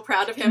so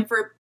proud of him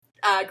for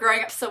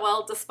growing up so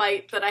well,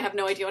 despite that I have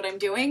no idea what I'm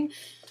doing.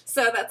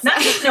 So that's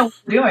not even know what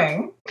you're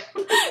doing.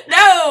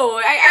 No,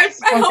 I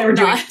hope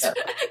not.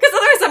 Because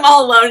otherwise I'm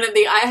all alone in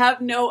the I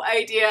have no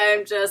idea.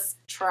 I'm just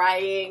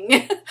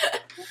trying.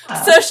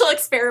 Social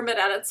experiment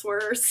at its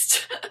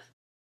worst.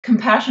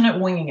 Compassionate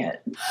winging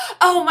it.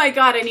 Oh my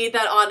God, I need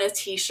that on a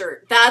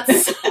t-shirt. That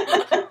is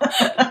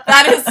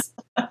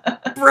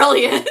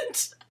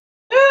brilliant.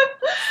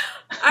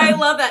 I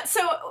love that.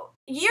 So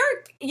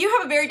you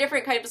have a very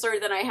different kind of disorder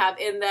than I have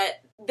in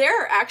that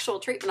there are actual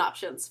treatment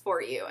options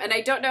for you. And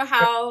I don't know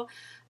how,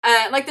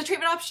 like the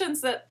treatment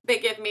options that they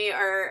give me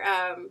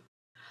are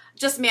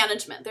just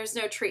management. There's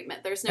no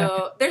treatment. There's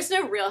no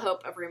real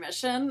hope of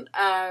remission.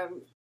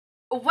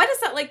 What is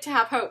that like to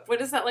have hope?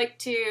 What is that like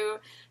to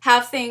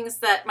have things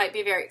that might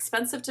be very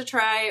expensive to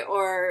try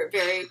or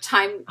very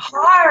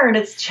hard?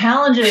 It's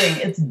challenging.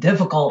 It's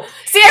difficult.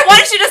 See, I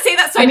wanted you to say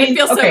that so I didn't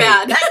feel so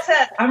bad. That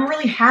said, I'm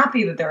really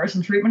happy that there are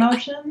some treatment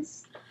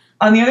options.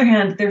 On the other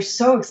hand, they're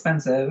so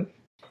expensive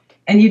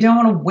and you don't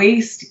want to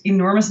waste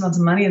enormous amounts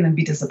of money and then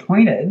be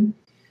disappointed.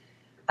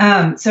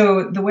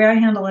 So the way I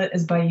handle it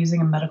is by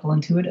using a medical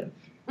intuitive.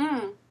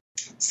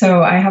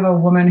 So I have a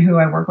woman who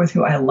I work with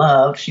who I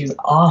love. She's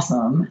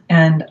awesome.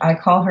 And I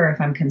call her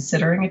if I'm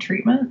considering a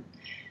treatment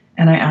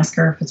and I ask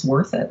her if it's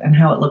worth it and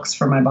how it looks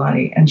for my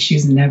body. And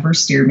she's never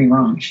steered me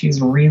wrong.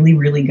 She's really,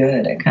 really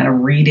good at kind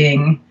of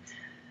reading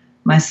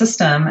my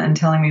system and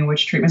telling me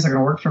which treatments are going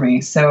to work for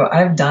me. So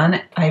I've done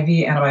IV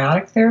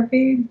antibiotic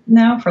therapy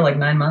now for like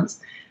 9 months.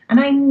 And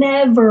I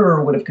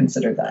never would have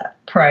considered that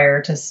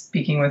prior to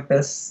speaking with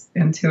this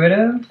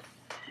intuitive.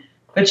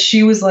 But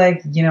she was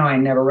like, I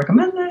never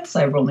recommend this.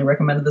 I've only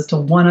recommended this to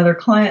one other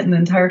client in the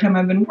entire time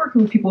I've been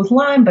working with people with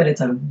Lyme, but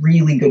it's a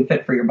really good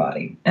fit for your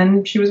body.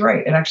 And she was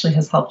right. It actually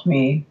has helped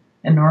me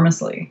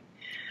enormously.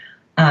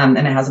 And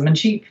it hasn't been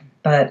cheap,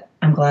 but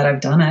I'm glad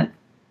I've done it.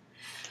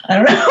 I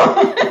don't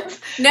know.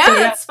 No,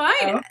 that's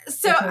fine.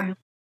 So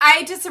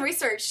I did some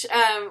research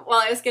while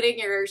I was getting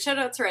your show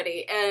notes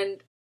ready,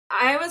 and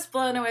I was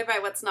blown away by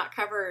what's not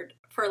covered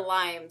for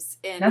Lyme's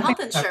in health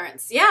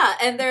insurance. Yeah,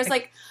 and there's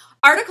like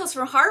articles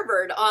from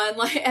Harvard on,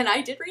 like, and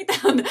I did read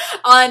them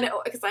on,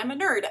 because I'm a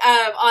nerd,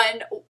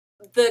 on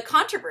the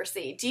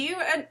controversy. Do you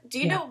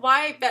know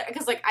why?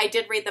 Because like I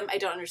did read them, I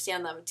don't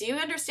understand them. Do you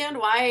understand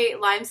why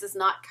Lyme's is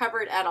not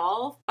covered at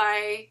all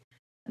by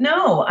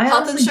No, I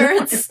Health honestly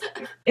don't. insurance?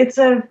 It's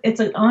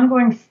an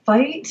ongoing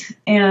fight,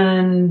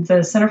 and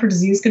the Center for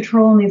Disease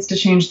Control needs to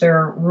change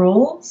their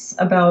rules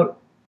about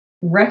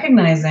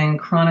recognizing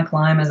chronic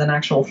Lyme as an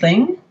actual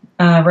thing.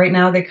 Right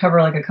now, they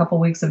cover like a couple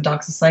weeks of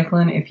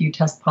doxycycline if you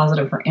test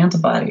positive for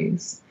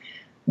antibodies,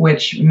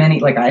 which many,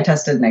 like I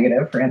tested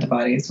negative for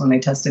antibodies when they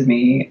tested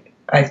me.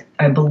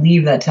 I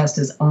believe that test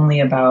is only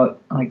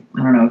about, like,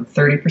 I don't know,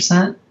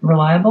 30%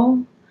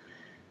 reliable.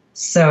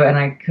 So, and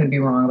I could be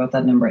wrong about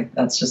that number.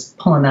 That's just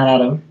pulling that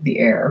out of the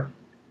air.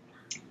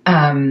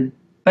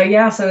 But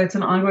yeah, so it's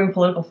an ongoing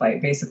political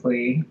fight,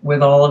 basically,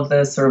 with all of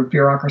the sort of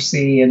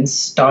bureaucracy and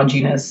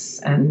stodginess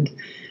and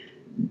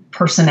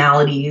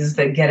personalities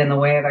that get in the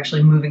way of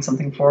actually moving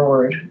something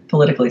forward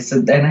politically. So,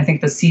 and I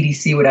think the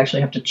CDC would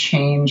actually have to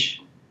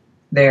change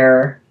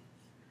their,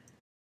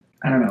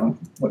 I don't know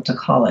what to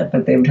call it,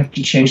 but they would have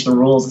to change the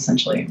rules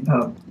essentially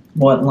about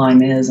what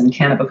Lyme is and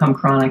can it become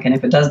chronic, and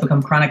if it does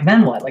become chronic,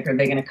 then what? Like, are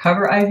they going to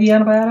cover IV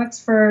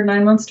antibiotics for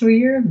 9 months to a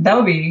year? That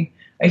would be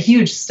a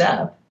huge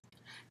step.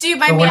 Do you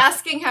mind me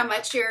asking how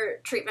much your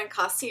treatment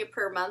costs you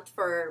per month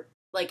for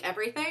like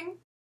everything?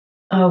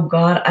 Oh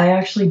God, I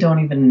actually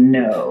don't even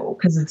know,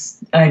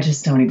 because I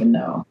just don't even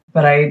know.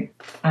 But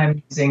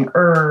I'm using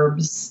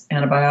herbs,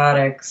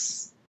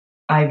 antibiotics,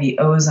 IV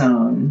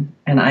ozone,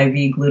 and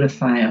IV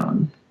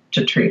glutathione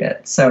to treat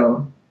it.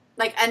 So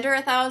like under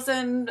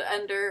 1,000,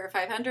 under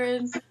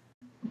 500?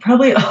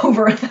 Probably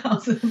over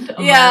 1,000.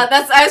 Yeah,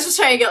 I was just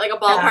trying to get like a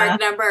ballpark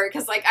number,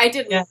 because like I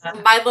did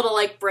my little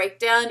like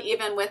breakdown,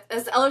 even with,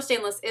 as Eller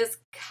Stainless is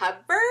covered,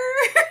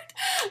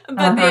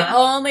 but the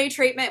only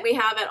treatment we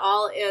have at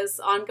all is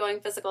ongoing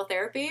physical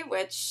therapy,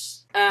 which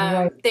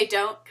they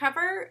don't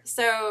cover.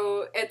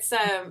 So it's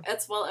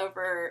well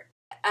over.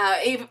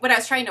 Even when I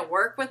was trying to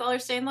work with Eller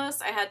Stainless,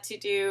 I had to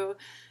do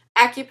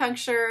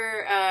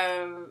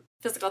acupuncture,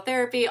 physical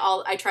therapy.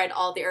 I tried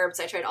all the herbs.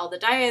 I tried all the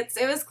diets.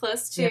 It was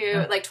close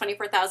to like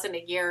 $24,000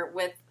 a year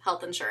with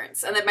health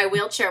insurance, and then my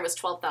wheelchair was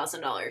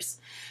 $12,000,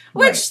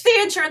 which the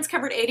insurance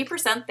covered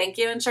 80%. Thank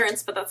you,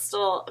 insurance, but that's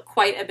still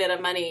quite a bit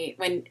of money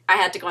when I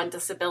had to go on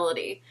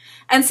disability.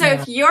 And so,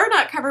 if you're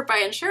not covered by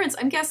insurance,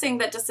 I'm guessing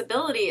that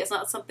disability is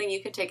not something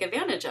you could take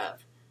advantage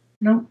of.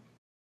 No.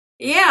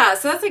 Yeah,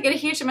 so that's like a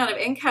huge amount of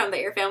income that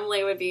your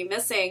family would be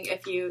missing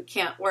if you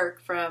can't work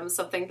from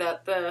something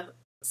that the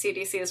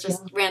CDC has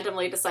just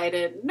randomly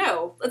decided,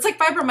 no. It's like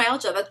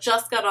fibromyalgia that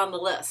just got on the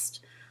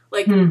list.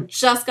 Like,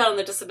 just got on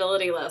the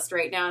disability list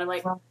right now. And I'm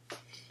like,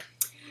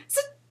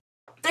 so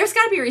there's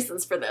got to be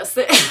reasons for this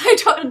that I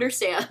don't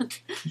understand.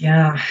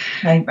 Yeah,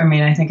 I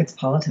mean, I think it's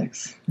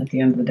politics at the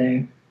end of the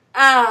day.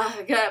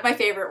 God, my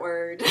favorite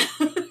word.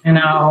 I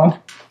know.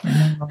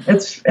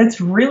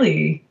 It's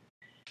really...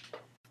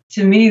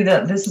 To me,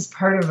 that this is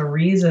part of the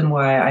reason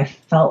why I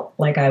felt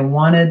like I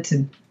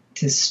wanted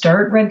to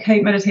start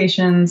RedKite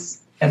meditations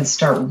and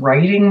start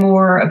writing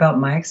more about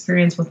my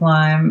experience with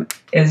Lyme,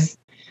 is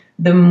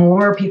the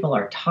more people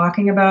are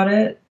talking about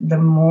it, the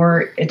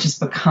more it just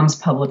becomes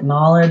public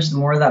knowledge, the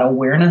more that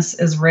awareness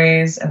is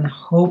raised, and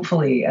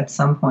hopefully at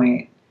some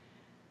point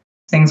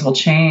things will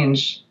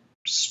change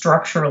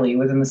structurally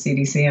within the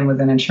CDC and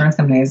within insurance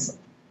companies,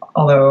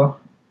 although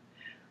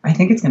I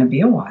think it's going to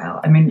be a while.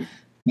 I mean,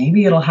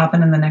 maybe it'll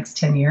happen in the next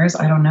 10 years.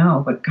 I don't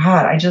know. But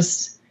God,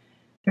 there's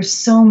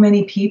so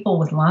many people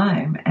with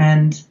Lyme,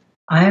 and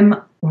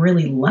I'm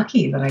really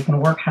lucky that I can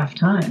work half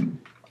time.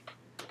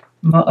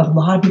 A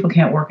lot of people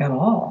can't work at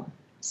all.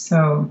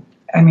 So,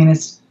 I mean,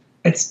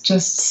 it's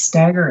just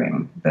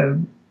staggering.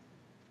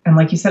 And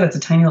like you said, it's a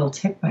tiny little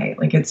tick bite.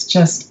 Like, it's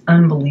just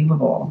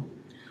unbelievable,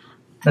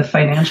 the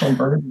financial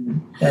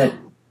burden that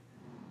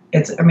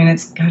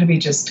it's got to be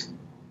just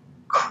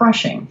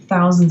crushing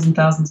thousands and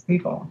thousands of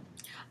people.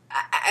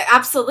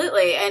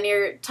 Absolutely. And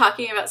you're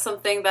talking about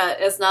something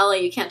that is not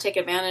only you can't take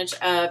advantage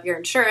of your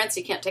insurance,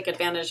 you can't take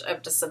advantage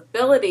of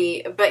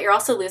disability, but you're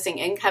also losing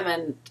income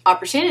and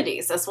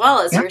opportunities as well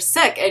as you're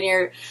sick. And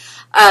you're,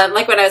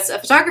 like when I was a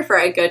photographer,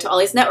 I'd go to all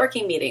these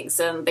networking meetings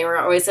and they were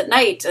always at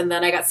night, and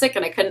then I got sick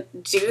and I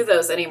couldn't do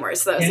those anymore.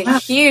 So that was a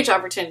huge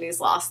opportunities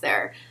lost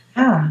there.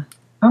 Yeah.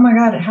 Oh my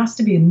God. It has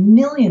to be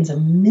millions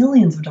and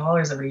millions of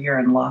dollars every year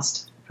in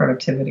lost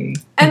productivity.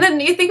 And then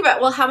you think about,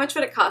 well, how much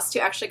would it cost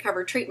to actually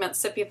cover treatments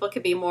so people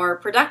could be more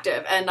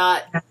productive and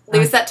not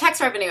lose that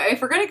tax revenue? I mean,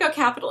 if we're going to go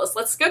capitalist,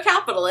 let's go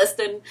capitalist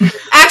and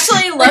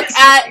actually look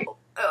at,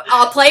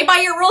 I'll play by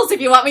your rules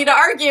if you want me to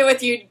argue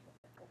with you.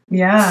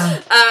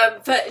 Yeah.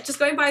 But just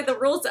going by the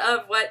rules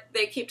of what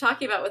they keep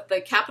talking about with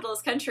the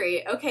capitalist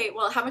country, okay,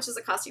 well, how much is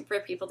it costing for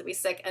people to be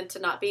sick and to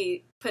not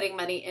be putting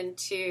money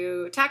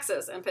into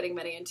taxes and putting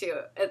money into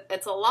it?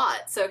 It's a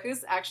lot. So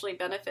who's actually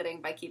benefiting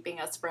by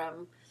keeping us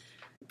from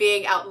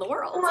being out in the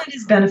world? No one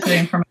is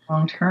benefiting from it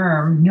long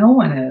term. No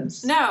one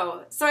is.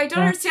 No. So I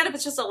don't understand if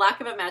it's just a lack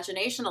of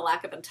imagination, a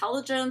lack of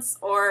intelligence,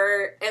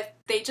 or if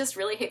they just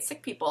really hate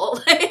sick people.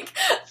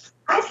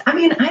 I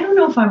mean, I don't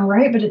know if I'm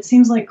right, but it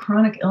seems like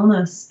chronic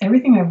illness,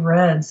 everything I've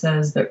read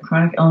says that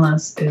chronic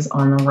illness is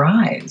on the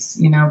rise,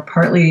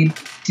 partly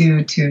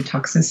due to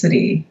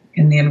toxicity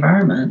in the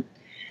environment.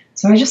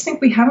 So I just think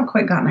we haven't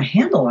quite gotten a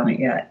handle on it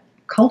yet,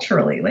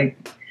 culturally. Like,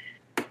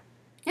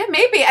 yeah,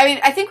 maybe. I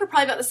mean, I think we're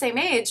probably about the same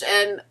age,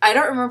 and I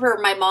don't remember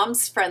my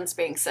mom's friends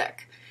being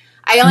sick.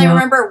 I only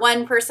remember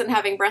one person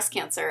having breast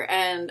cancer,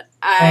 and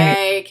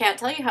I can't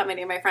tell you how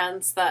many of my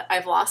friends that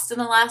I've lost in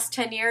the last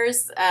 10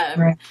 years.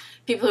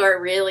 People who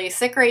are really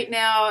sick right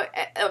now.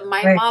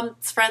 My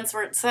mom's friends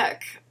weren't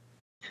sick.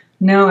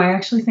 No, I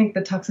actually think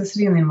the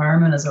toxicity in the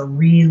environment is a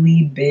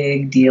really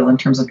big deal in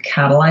terms of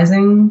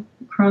catalyzing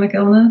chronic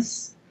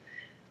illness.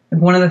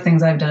 One of the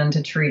things I've done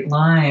to treat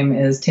Lyme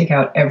is take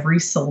out every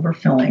silver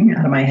filling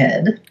out of my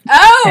head.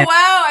 Oh,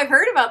 wow. I've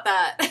heard about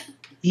that.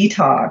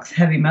 Detox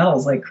heavy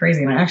metals like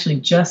crazy. And I actually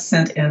just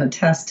sent in a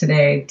test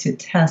today to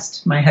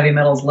test my heavy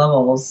metals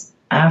levels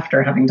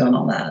after having done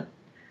all that.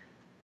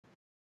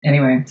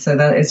 Anyway, so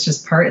that it's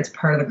part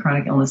of the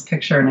chronic illness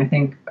picture. And I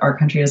think our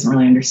country doesn't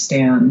really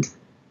understand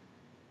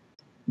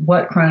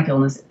what chronic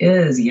illness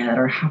is yet,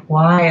 or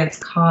why it's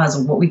caused,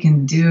 or what we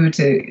can do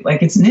to,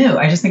 like, it's new.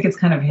 I just think it's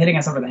kind of hitting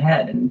us over the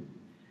head, and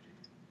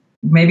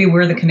maybe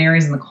we're the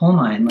canaries in the coal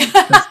mine. Like,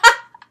 this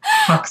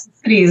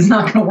toxicity is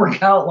not going to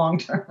work out long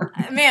term.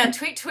 Man,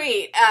 tweet.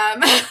 Right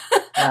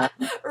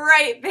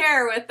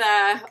there with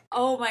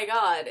oh my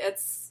God,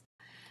 it's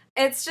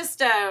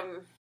just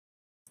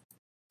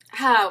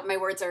my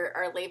words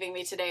are leaving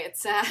me today.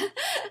 It's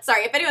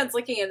sorry if anyone's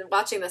looking and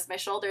watching this. My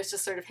shoulder is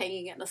just sort of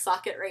hanging in the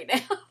socket right now.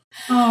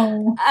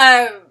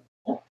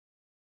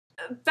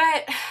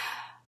 But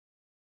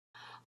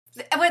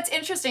what's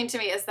interesting to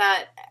me is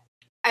that,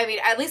 I mean,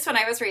 at least when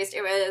I was raised,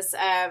 it was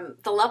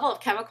the level of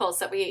chemicals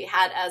that we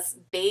had as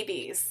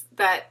babies.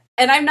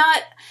 And I'm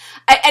not.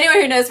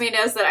 Anyone who knows me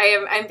knows that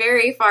I'm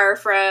very far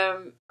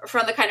from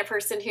the kind of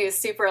person who's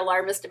super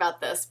alarmist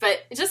about this.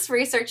 But just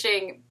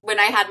researching, when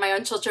I had my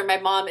own children, my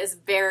mom is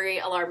very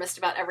alarmist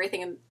about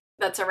everything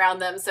that's around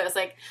them. So it's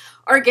like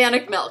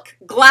organic milk,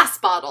 glass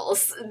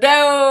bottles,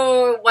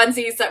 no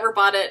onesies that were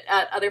bought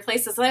at other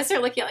places. And I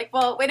started looking at, like,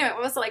 well, wait a minute,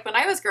 what was it like when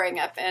I was growing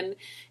up? And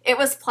it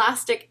was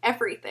plastic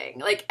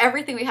everything. Like,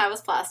 everything we had was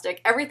plastic.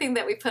 Everything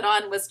that we put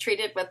on was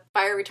treated with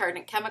fire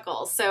retardant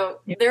chemicals. So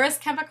there was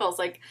chemicals,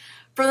 like,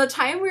 from the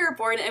time we were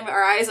born and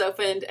our eyes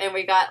opened and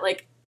we got,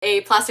 like,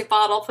 a plastic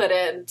bottle put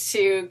in,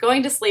 to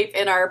going to sleep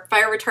in our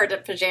fire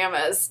retardant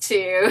pajamas,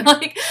 to,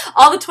 like,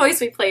 all the toys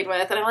we played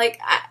with. And I'm like,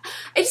 I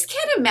just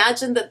can't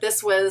imagine that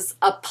this was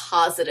a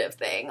positive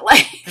thing.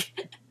 Like,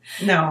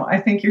 no,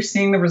 I think you're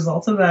seeing the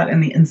results of that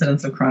in the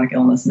incidence of chronic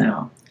illness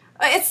now.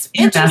 It's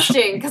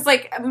interesting because,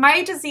 like,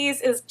 my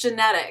disease is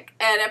genetic,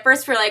 and at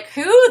first we're like,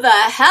 who the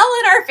hell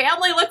in our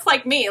family looks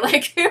like me?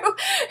 Like, who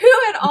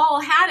had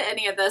all had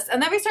any of this?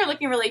 And then we started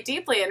looking really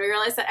deeply, and we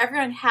realized that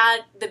everyone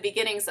had the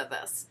beginnings of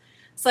this.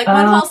 So, like,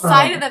 one whole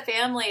side of the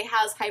family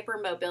has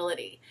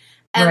hypermobility.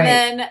 And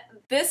then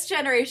this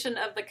generation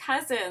of the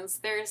cousins,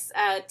 there's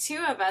two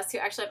of us who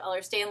actually have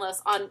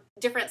Ehlers-Danlos on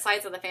different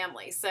sides of the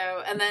family.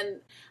 So, and then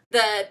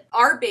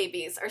our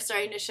babies are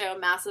starting to show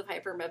massive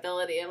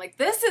hypermobility. And, like,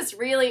 this is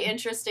really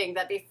interesting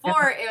that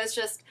before it was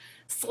just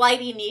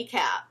slidey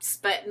kneecaps,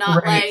 but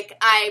not like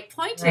I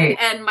pointed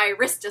and my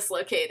wrist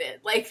dislocated.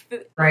 Like,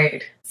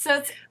 so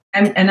it's...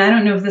 And I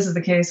don't know if this is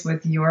the case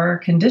with your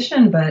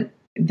condition, but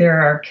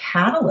there are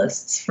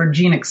catalysts for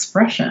gene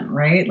expression,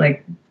 right?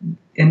 Like,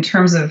 in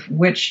terms of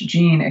which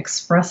gene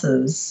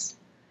expresses,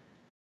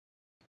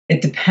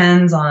 it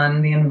depends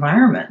on the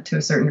environment to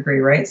a certain degree,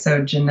 right?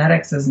 So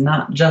genetics is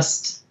not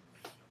just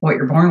what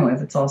you're born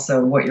with, it's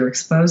also what you're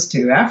exposed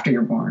to after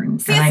you're born.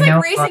 See, it's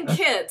like raising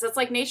kids. It's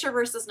like nature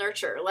versus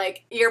nurture.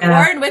 Like, you're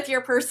born with your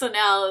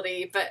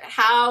personality, but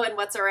how and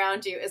what's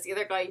around you is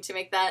either going to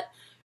make that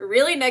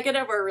really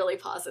negative or really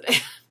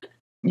positive.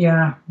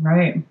 Yeah,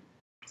 right.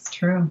 It's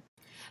true.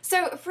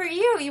 So for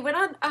you, you went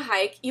on a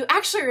hike. You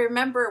actually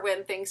remember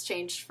when things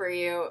changed for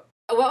you.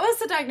 What was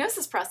the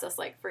diagnosis process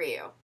like for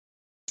you?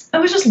 It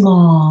was just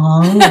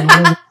long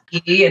and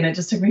it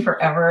just took me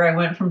forever. I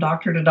went from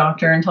doctor to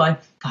doctor until I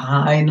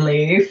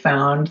finally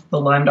found the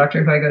Lyme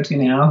doctor who I go to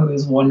now, who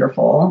is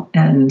wonderful.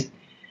 And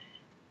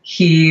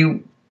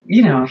he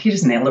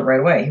just nailed it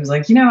right away. He was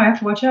like, I have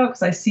to watch out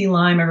because I see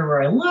Lyme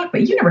everywhere I look,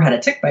 but you never had a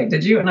tick bite,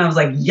 did you? And I was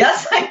like,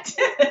 yes, I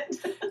did.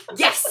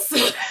 Yes.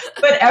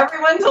 But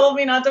everyone told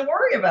me not to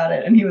worry about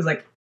it. And he was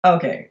like,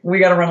 okay, we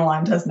got to run a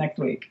Lyme test next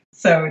week.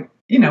 So,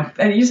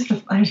 and you just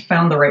have to, I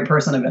found the right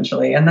person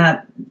eventually. And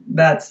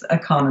that's a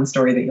common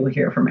story that you'll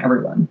hear from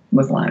everyone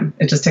with Lyme.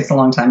 It just takes a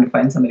long time to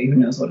find somebody who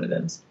knows what it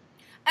is.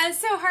 And it's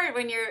so hard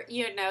when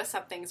you know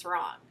something's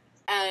wrong.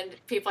 And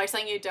people are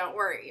saying you don't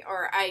worry,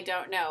 or I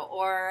don't know,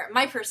 or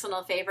my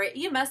personal favorite,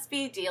 you must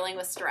be dealing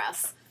with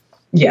stress.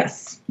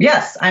 Yes,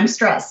 I'm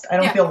stressed. I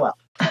don't feel well.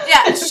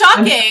 Yeah,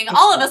 shocking.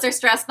 All of us are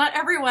stressed. Not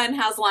everyone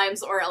has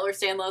Lyme's or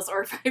Ehlers-Danlos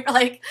or,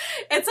 like,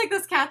 it's like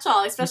this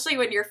catch-all, especially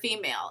when you're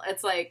female.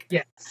 It's like,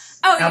 you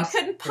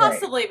couldn't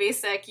possibly be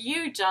sick.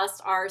 You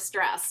just are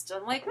stressed.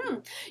 I'm like,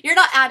 you're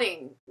not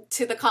adding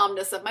to the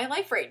calmness of my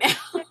life right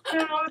now.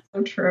 No, it's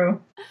so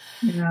true.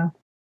 Yeah.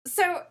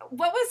 So,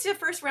 what was your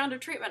first round of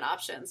treatment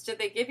options? Did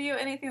they give you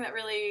anything that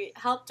really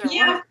helped or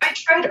Yeah, worked? I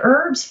tried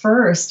herbs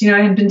first.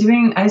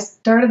 I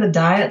started the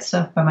diet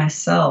stuff by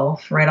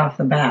myself right off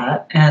the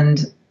bat.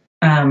 And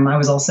I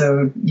was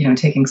also,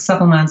 taking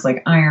supplements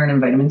like iron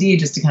and vitamin D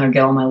just to kind of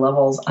get all my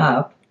levels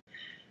up.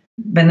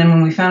 But then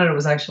when we found out it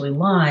was actually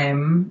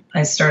Lyme,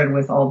 I started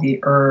with all the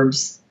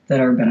herbs that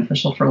are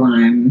beneficial for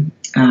Lyme.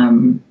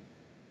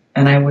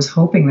 And I was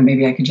hoping that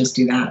maybe I could just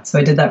do that. So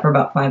I did that for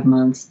about 5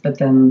 months. But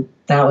then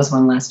that was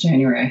when last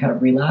January I had a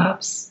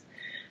relapse.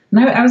 And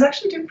I was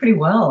actually doing pretty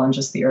well on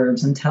just the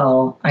herbs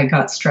until I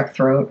got strep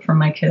throat from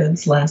my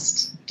kids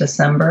last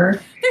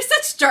December. They're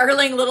such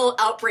darling little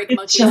outbreak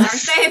monkeys, aren't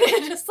they?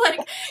 They're just like,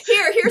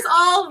 here's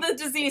all the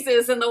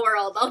diseases in the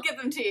world. I'll give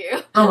them to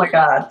you. Oh my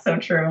God, so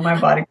true. My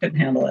body couldn't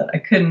handle it.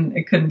 It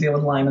couldn't deal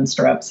with Lyme and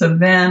strep. So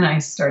then I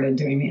started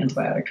doing the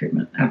antibiotic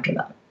treatment after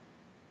that.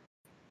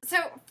 So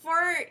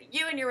for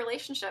you and your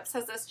relationships,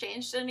 has this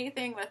changed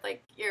anything with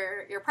like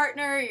your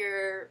partner,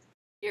 your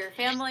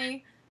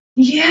family?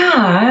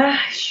 Yeah,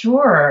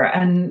 sure.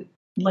 And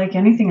like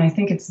anything, I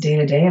think it's day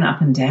to day and up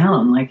and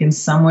down. Like in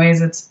some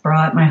ways, it's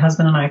brought my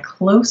husband and I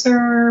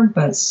closer,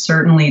 but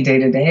certainly day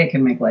to day, it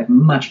can make life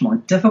much more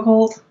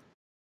difficult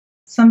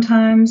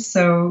sometimes.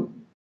 So,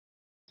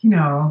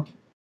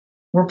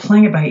 we're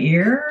playing it by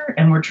ear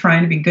and we're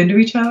trying to be good to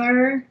each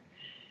other.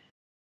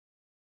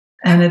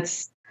 And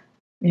it's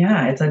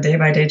a day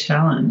by day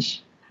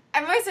challenge.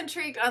 I'm always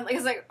intrigued on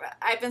because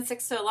I've been sick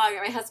so long,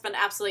 and my husband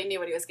absolutely knew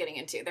what he was getting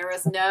into. There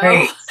was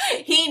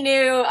he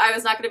knew I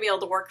was not going to be able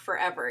to work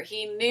forever.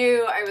 He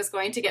knew I was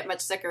going to get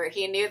much sicker.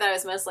 He knew that I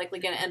was most likely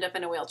going to end up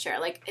in a wheelchair.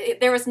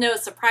 There was no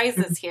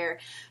surprises here.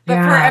 But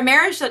for a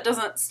marriage that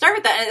doesn't start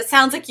with that, and it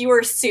sounds like you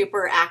were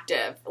super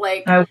active.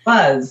 I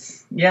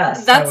was,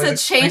 yes. That's a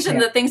change in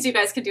the things you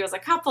guys can do as a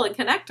couple and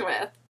connect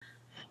with.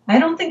 I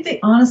don't think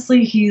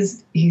honestly,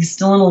 he's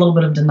still in a little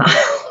bit of denial.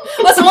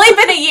 Well, it's only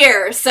been a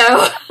year,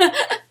 so...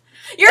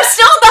 You're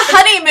still in the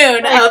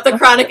honeymoon of the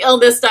chronic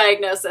illness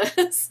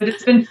diagnosis. But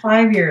it's been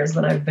 5 years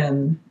that I've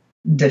been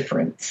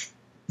different.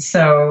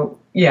 So,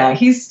 yeah,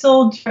 he's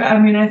still,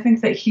 I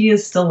think that he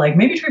is still like,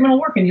 maybe treatment will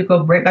work and you'll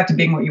go right back to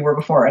being what you were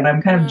before. And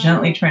I'm kind of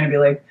gently trying to be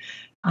like,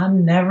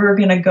 I'm never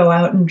going to go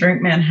out and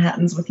drink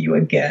Manhattans with you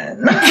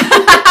again.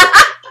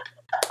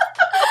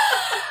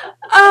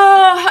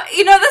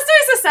 This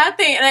is a sad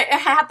thing, and I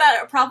had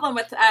that problem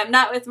with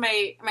not with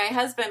my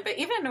husband, but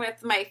even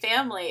with my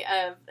family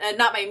of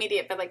not my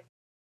immediate, but like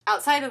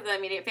outside of the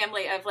immediate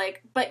family of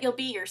like, but you'll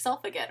be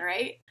yourself again,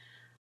 right?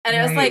 And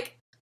it was like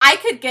I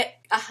could get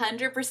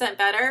 100%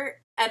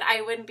 better, and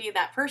I wouldn't be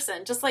that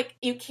person. Just like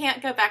you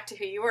can't go back to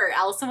who you were.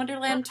 Alice in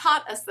Wonderland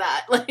taught us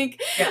that.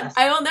 Like, yes.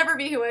 I will never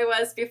be who I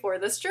was before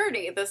this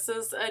journey. This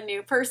is a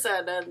new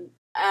person, and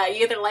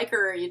you either like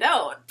her or you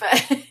don't.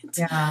 But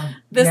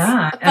this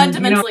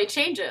fundamentally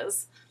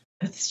changes.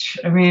 It's.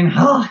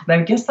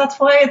 I guess that's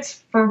why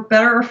it's for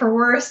better or for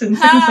worse in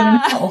sickness and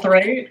in health,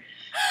 right?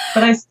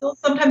 But I still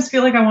sometimes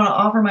feel like I want to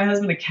offer my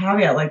husband a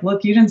caveat, like,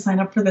 look, you didn't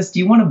sign up for this. Do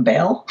you want to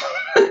bail?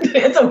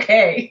 It's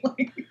okay.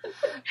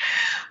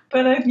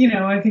 But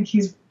I think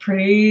he's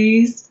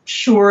pretty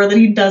sure that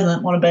he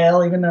doesn't want to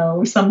bail, even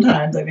though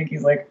sometimes I think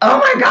he's like, oh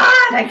my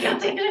God, I can't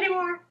take it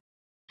anymore.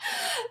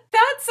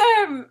 That's,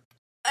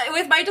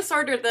 with my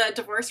disorder, the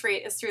divorce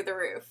rate is through the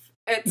roof.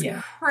 It's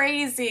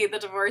crazy, the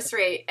divorce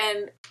rate.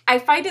 And I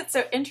find it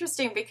so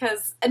interesting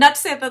because, and not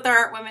to say that there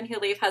aren't women who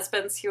leave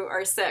husbands who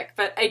are sick,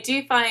 but I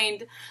do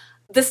find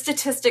the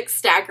statistics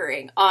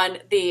staggering on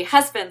the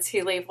husbands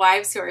who leave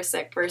wives who are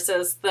sick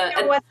versus the...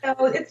 You know what,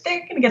 though? They're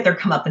going to get their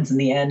comeuppance in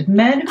the end.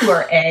 Men who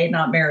are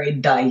not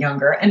married die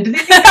younger. And do they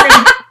think they're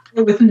going to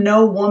with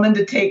no woman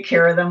to take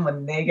care of them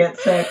when they get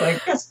sick?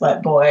 Like, guess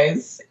what,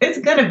 boys? It's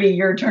going to be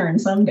your turn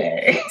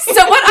someday.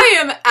 So what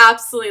I am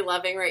absolutely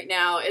loving right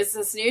now is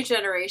this new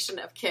generation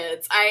of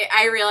kids.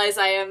 I realize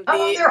I am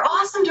they're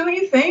awesome, don't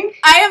you think?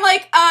 I am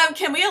like,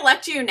 can we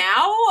elect you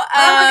now?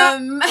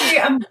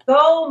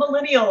 Go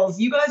millennials.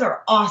 You guys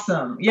are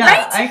awesome. Yeah,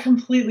 right? I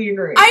completely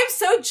agree. I am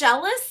so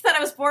jealous that I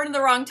was born in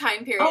the wrong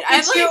time period. Oh,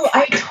 me too.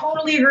 I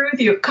totally agree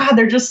with you. God,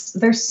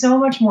 they're so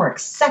much more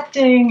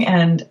accepting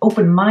and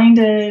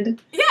open-minded.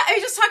 Yeah, I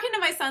was just talking to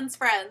my son's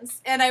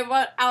friends, and I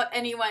won't out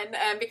anyone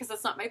because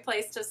that's not my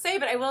place to say,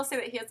 but I will say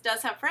that he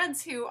does have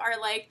friends who are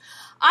like,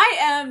 I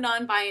am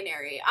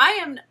non-binary. I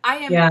am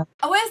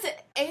what is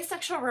it?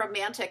 Asexual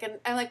romantic. And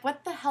I'm like,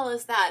 what the hell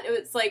is that? It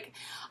was like,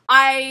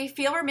 I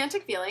feel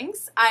romantic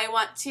feelings. I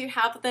want to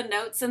have the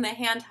notes and the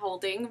hand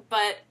holding,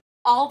 but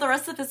all the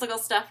rest of the physical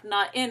stuff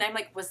not in. I'm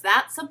like, was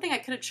that something I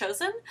could have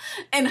chosen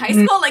in high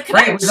school? Like, could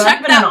I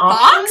check that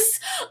box?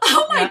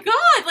 Oh my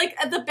God. Like,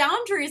 the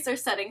boundaries they're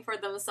setting for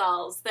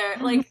themselves. They're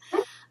like,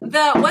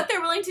 what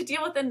they're willing to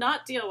deal with and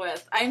not deal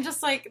with. I'm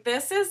just like,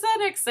 this is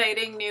an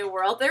exciting new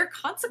world. There are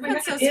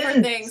consequences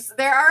for things.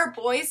 There are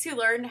boys who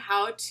learn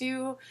how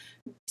to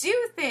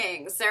do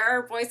things. There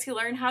are boys who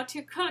learn how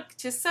to cook,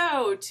 to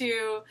sew,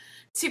 to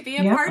be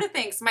a part of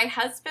things. My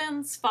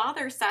husband's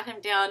father sat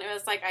him down and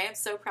was like, I am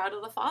so proud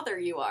of the father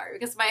you are.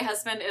 Because my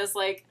husband is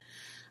like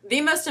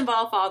the most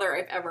involved father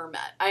I've ever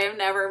met. I have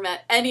never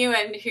met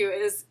anyone who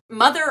is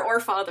mother or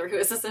father who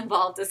is as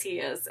involved as he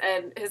is.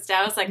 And his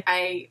dad was like,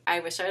 I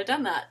wish I had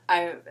done that.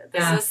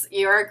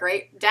 You're a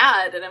great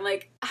dad. And I'm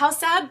like, how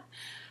sad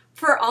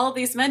for all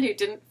these men who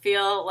didn't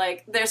feel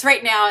like there's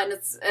right now, and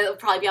it'll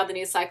probably be on the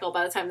news cycle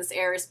by the time this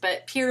airs,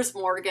 but Piers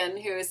Morgan,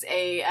 who's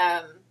a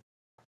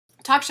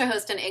talk show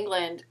host in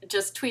England,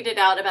 just tweeted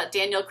out about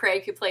Daniel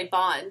Craig, who played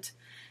Bond,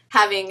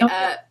 having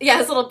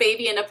his little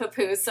baby in a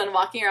papoose and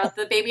walking around with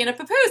the baby in a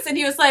papoose, and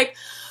he was like,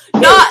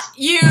 not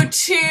you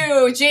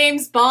too,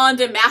 James Bond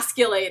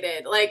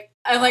emasculated. Like,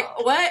 I'm like,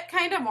 what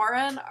kind of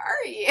moron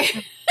are you?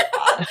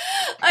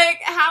 Like,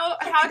 how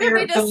did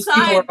we decide those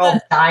people are all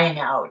dying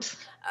out?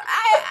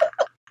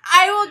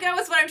 I will go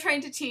with what I'm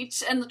trying to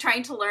teach and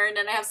trying to learn,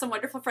 and I have some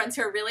wonderful friends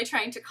who are really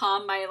trying to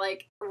calm my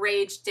like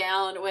rage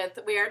down with,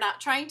 we are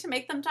not trying to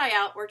make them die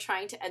out, we're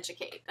trying to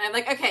educate. And I'm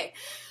like, okay.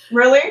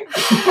 Really?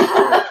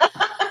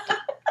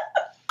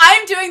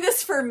 I'm doing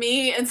this for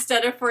me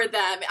instead of for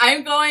them.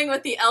 I'm going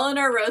with the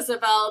Eleanor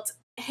Roosevelt,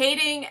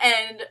 hating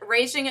and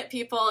raging at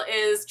people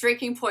is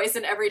drinking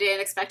poison every day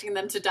and expecting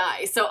them to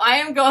die. So I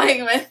am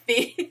going with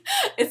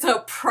it's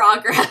a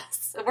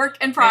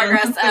work in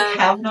progress. The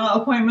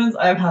Kavanaugh appointments,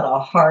 I've had a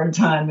hard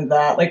time with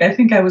that. Like, I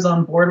think I was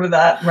on board with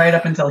that right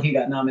up until he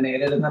got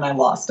nominated, and then I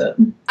lost it.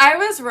 I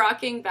was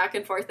rocking back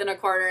and forth in a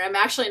corner. I'm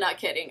actually not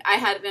kidding. I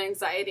had an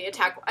anxiety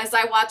attack as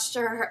I watched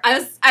her.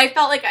 I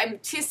felt like I'm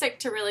too sick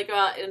to really go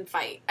out and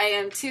fight. I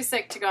am too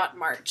sick to go out and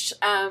march.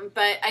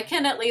 But I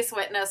can at least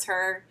witness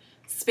her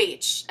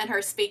speech and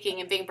her speaking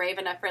and being brave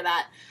enough for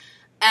that.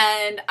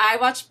 And I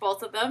watched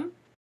both of them.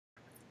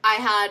 I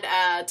had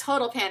a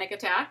total panic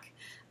attack.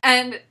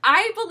 And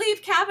I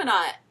believe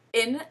Kavanaugh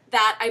in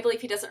that. I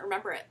believe he doesn't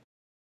remember it.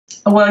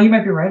 Well, you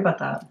might be right about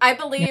that. I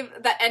believe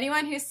that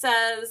anyone who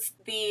says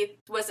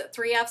was it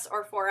 3 Fs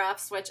or 4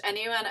 Fs, which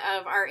anyone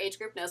of our age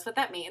group knows what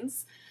that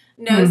means,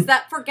 knows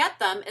that forget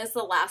them is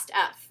the last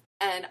F.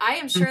 And I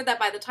am sure that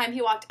by the time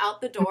he walked out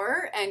the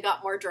door and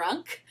got more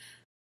drunk,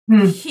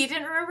 he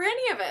didn't remember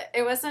any of it.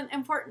 It wasn't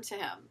important to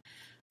him.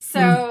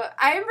 So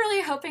I am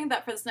really hoping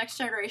that for this next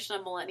generation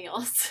of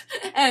millennials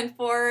and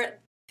for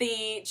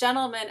the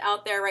gentlemen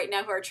out there right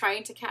now who are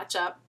trying to catch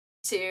up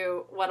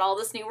to what all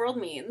this new world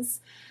means,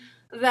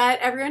 that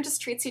everyone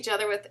just treats each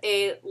other with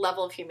a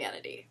level of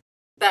humanity.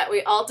 That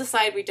we all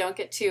decide we don't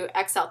get to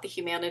X out the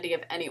humanity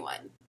of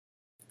anyone.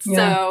 Yeah.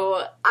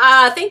 So,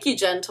 thank you,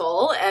 Jen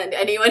Toll, and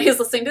anyone who's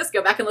listening to this,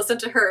 go back and listen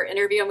to her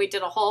interview, and we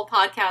did a whole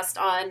podcast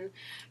on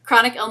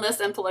chronic illness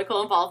and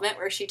political involvement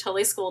where she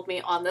totally schooled me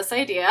on this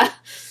idea.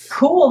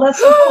 Cool, that's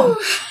so cool.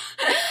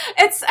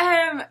 It's,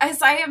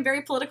 as I am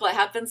very political, I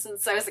have been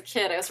since I was a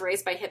kid. I was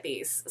raised by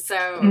hippies.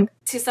 So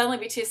to suddenly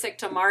be too sick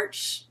to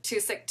march, too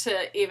sick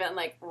to even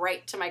like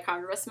write to my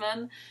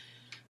congressman,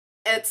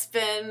 it's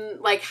been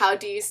like, how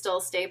do you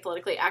still stay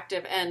politically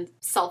active and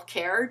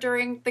self-care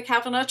during the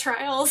Kavanaugh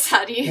trials?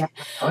 How do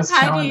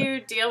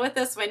you deal with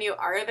this when you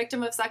are a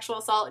victim of sexual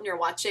assault and you're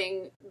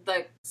watching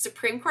the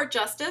Supreme Court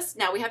justice?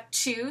 Now we have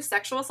 2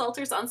 sexual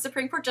assaulters on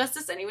Supreme Court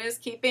justice, anyone who's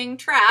keeping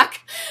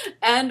track,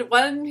 and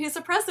one who's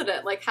a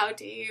president. Like, how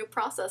do you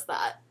process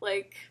that?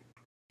 Like,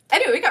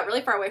 anyway, we got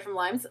really far away from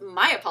Lyme's.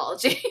 My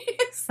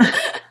apologies.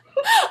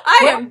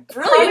 I am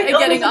brilliant at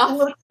getting off.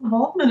 Political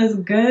involvement is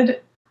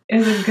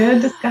a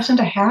good discussion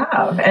to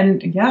have.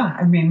 And yeah,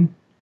 I mean,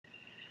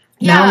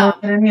 now more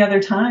than any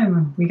other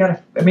time,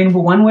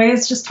 one way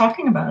is just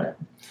talking about it.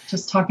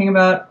 Just talking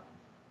about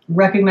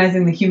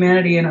recognizing the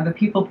humanity in other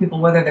people,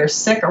 whether they're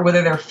sick or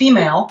whether they're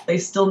female, they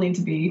still need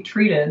to be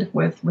treated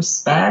with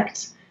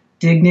respect,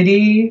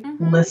 dignity,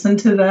 listen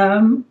to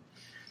them,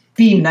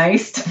 be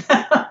nice to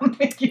them.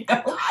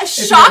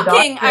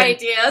 Shocking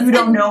ideas. You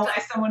don't know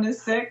why someone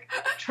is sick.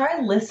 Try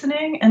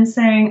listening and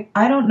saying,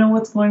 I don't know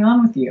what's going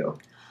on with you.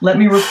 Let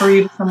me refer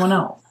you to someone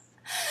else.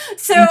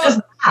 So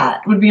just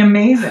that would be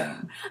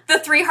amazing. The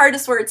 3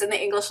 hardest words in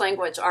the English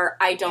language are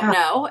I don't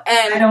know.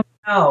 And I don't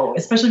know,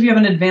 especially if you have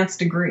an advanced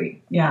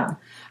degree. Yeah.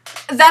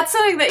 That's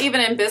something that even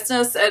in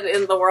business and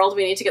in the world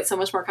we need to get so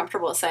much more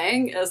comfortable with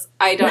saying is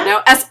I don't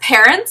know. As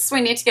parents,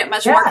 we need to get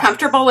much more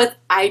comfortable with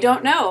I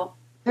don't know.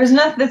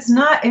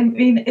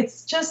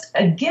 It's just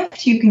a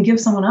gift you can give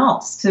someone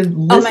else to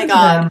listen to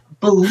them,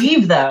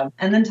 believe them,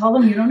 and then tell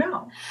them you don't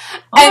know.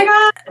 My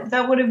God,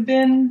 I would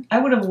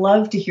have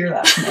loved to hear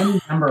that from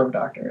any number of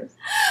doctors.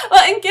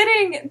 Well, and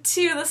getting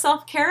to the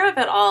self-care of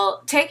it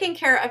all, taking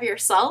care of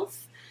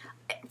yourself,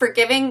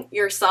 forgiving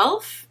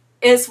yourself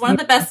is one of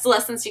the best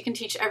lessons you can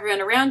teach everyone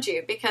around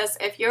you, because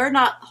if you're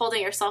not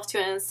holding yourself to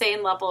an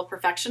insane level of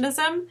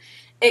perfectionism,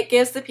 it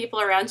gives the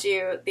people around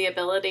you the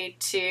ability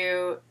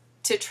to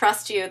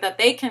trust you that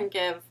they can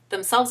give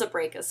themselves a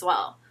break as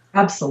well.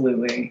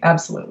 Absolutely.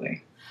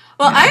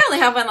 Well, I only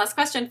have one last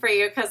question for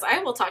you because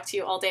I will talk to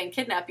you all day and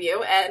kidnap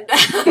you, and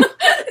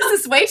this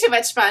is way too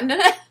much fun.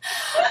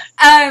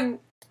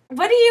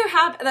 What do you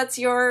have that's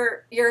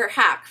your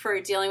hack for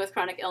dealing with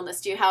chronic illness?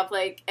 Do you have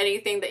like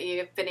anything that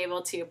you've been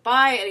able to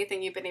buy,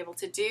 anything you've been able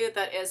to do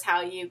that is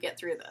how you get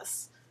through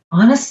this?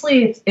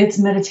 Honestly, it's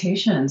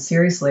meditation,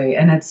 seriously.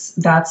 And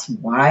that's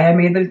why I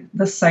made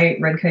the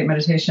site RedKite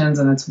Meditations,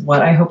 and it's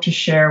what I hope to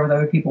share with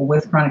other people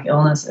with chronic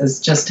illness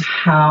is just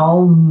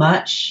how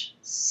much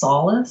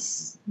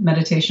solace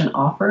meditation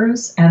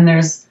offers. And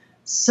there's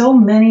so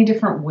many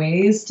different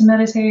ways to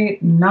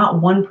meditate.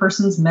 Not one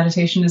person's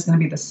meditation is going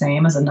to be the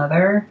same as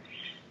another.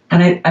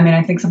 And I mean,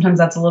 I think sometimes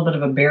that's a little bit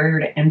of a barrier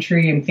to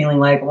entry and feeling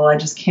like, well, I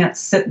just can't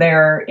sit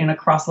there in a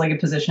cross-legged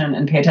position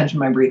and pay attention to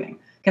my breathing.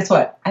 Guess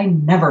what? I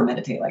never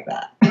meditate like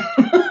that.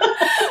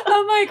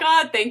 Oh my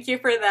God. Thank you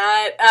for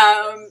that.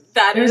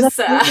 There's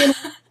a way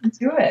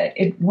to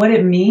it. What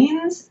it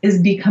means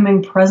is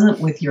becoming present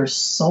with your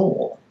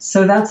soul.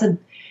 So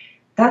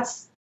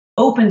that's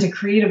open to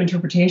creative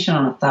interpretation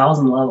on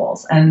 1,000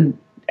 levels. And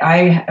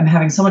I am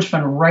having so much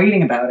fun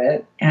writing about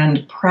it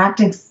and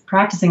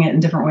practicing it in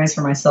different ways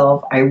for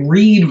myself. I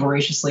read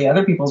voraciously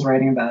other people's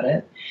writing about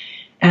it.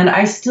 And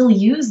I still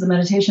use the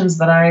meditations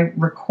that I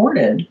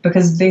recorded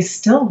because they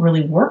still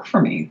really work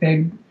for me.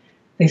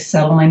 They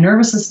settle my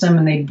nervous system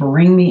and they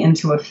bring me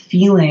into a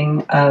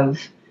feeling of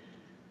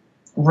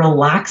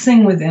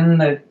relaxing within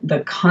the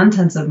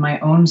contents of my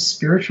own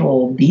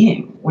spiritual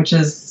being, which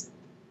is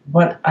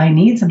what I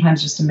need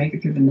sometimes just to make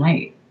it through the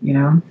night, you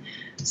know?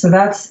 So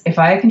that's, if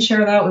I can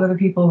share that with other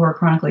people who are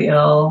chronically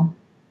ill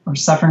or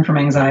suffering from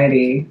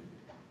anxiety,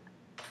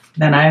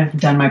 then I've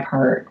done my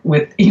part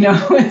with,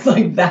 it's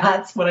like,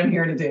 that's what I'm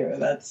here to do.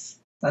 That's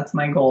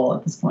my goal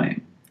at this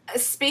point.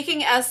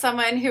 Speaking as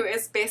someone who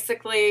is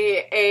basically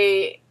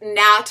a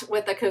gnat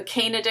with a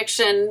cocaine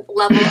addiction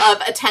level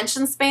of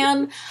attention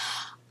span,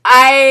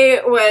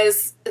 I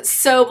was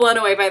so blown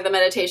away by the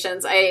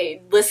meditations. I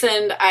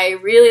listened. I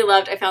really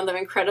loved. I found them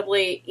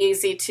incredibly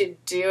easy to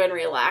do and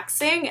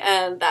relaxing,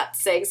 and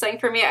that's saying something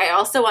for me. I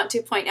also want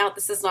to point out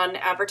this is not an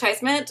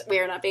advertisement. We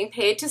are not being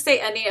paid to say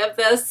any of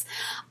this.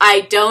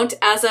 I don't,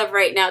 as of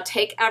right now,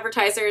 take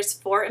advertisers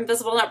for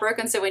Invisible Not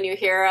Broken. So when you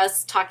hear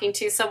us talking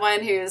to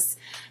someone who's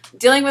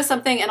dealing with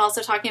something and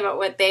also talking about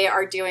what they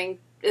are doing,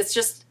 it's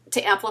just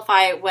to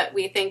amplify what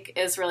we think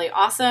is really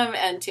awesome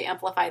and to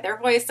amplify their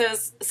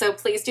voices. So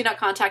please do not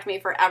contact me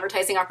for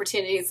advertising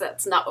opportunities.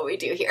 That's not what we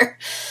do here.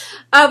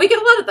 We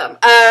get a lot of them.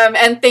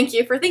 And thank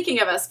you for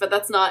thinking of us, but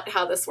that's not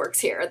how this works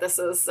here. This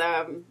is,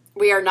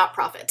 we are not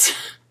profit.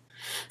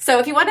 So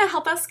if you want to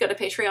help us, go to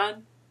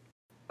Patreon.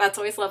 That's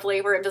always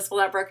lovely. We're Invisible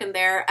Not Broken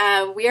there.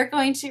 We are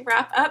going to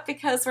wrap up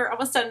because we're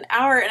almost at an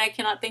hour and I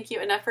cannot thank you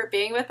enough for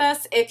being with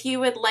us. If you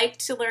would like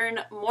to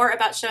learn more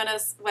about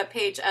Shona's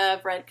webpage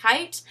of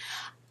RedKite,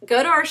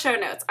 go to our show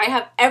notes. I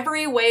have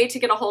every way to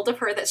get a hold of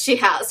her that she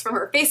has, from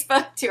her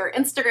Facebook to her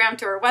Instagram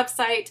to her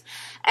website.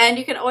 And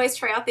you can always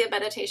try out the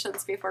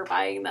meditations before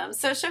buying them.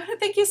 So Shona,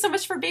 thank you so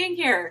much for being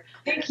here.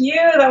 Thank you.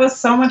 That was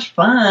so much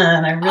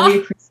fun. I really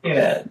appreciate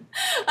it.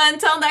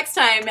 Until next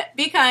time,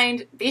 be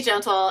kind, be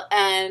gentle,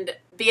 and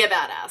be a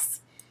badass.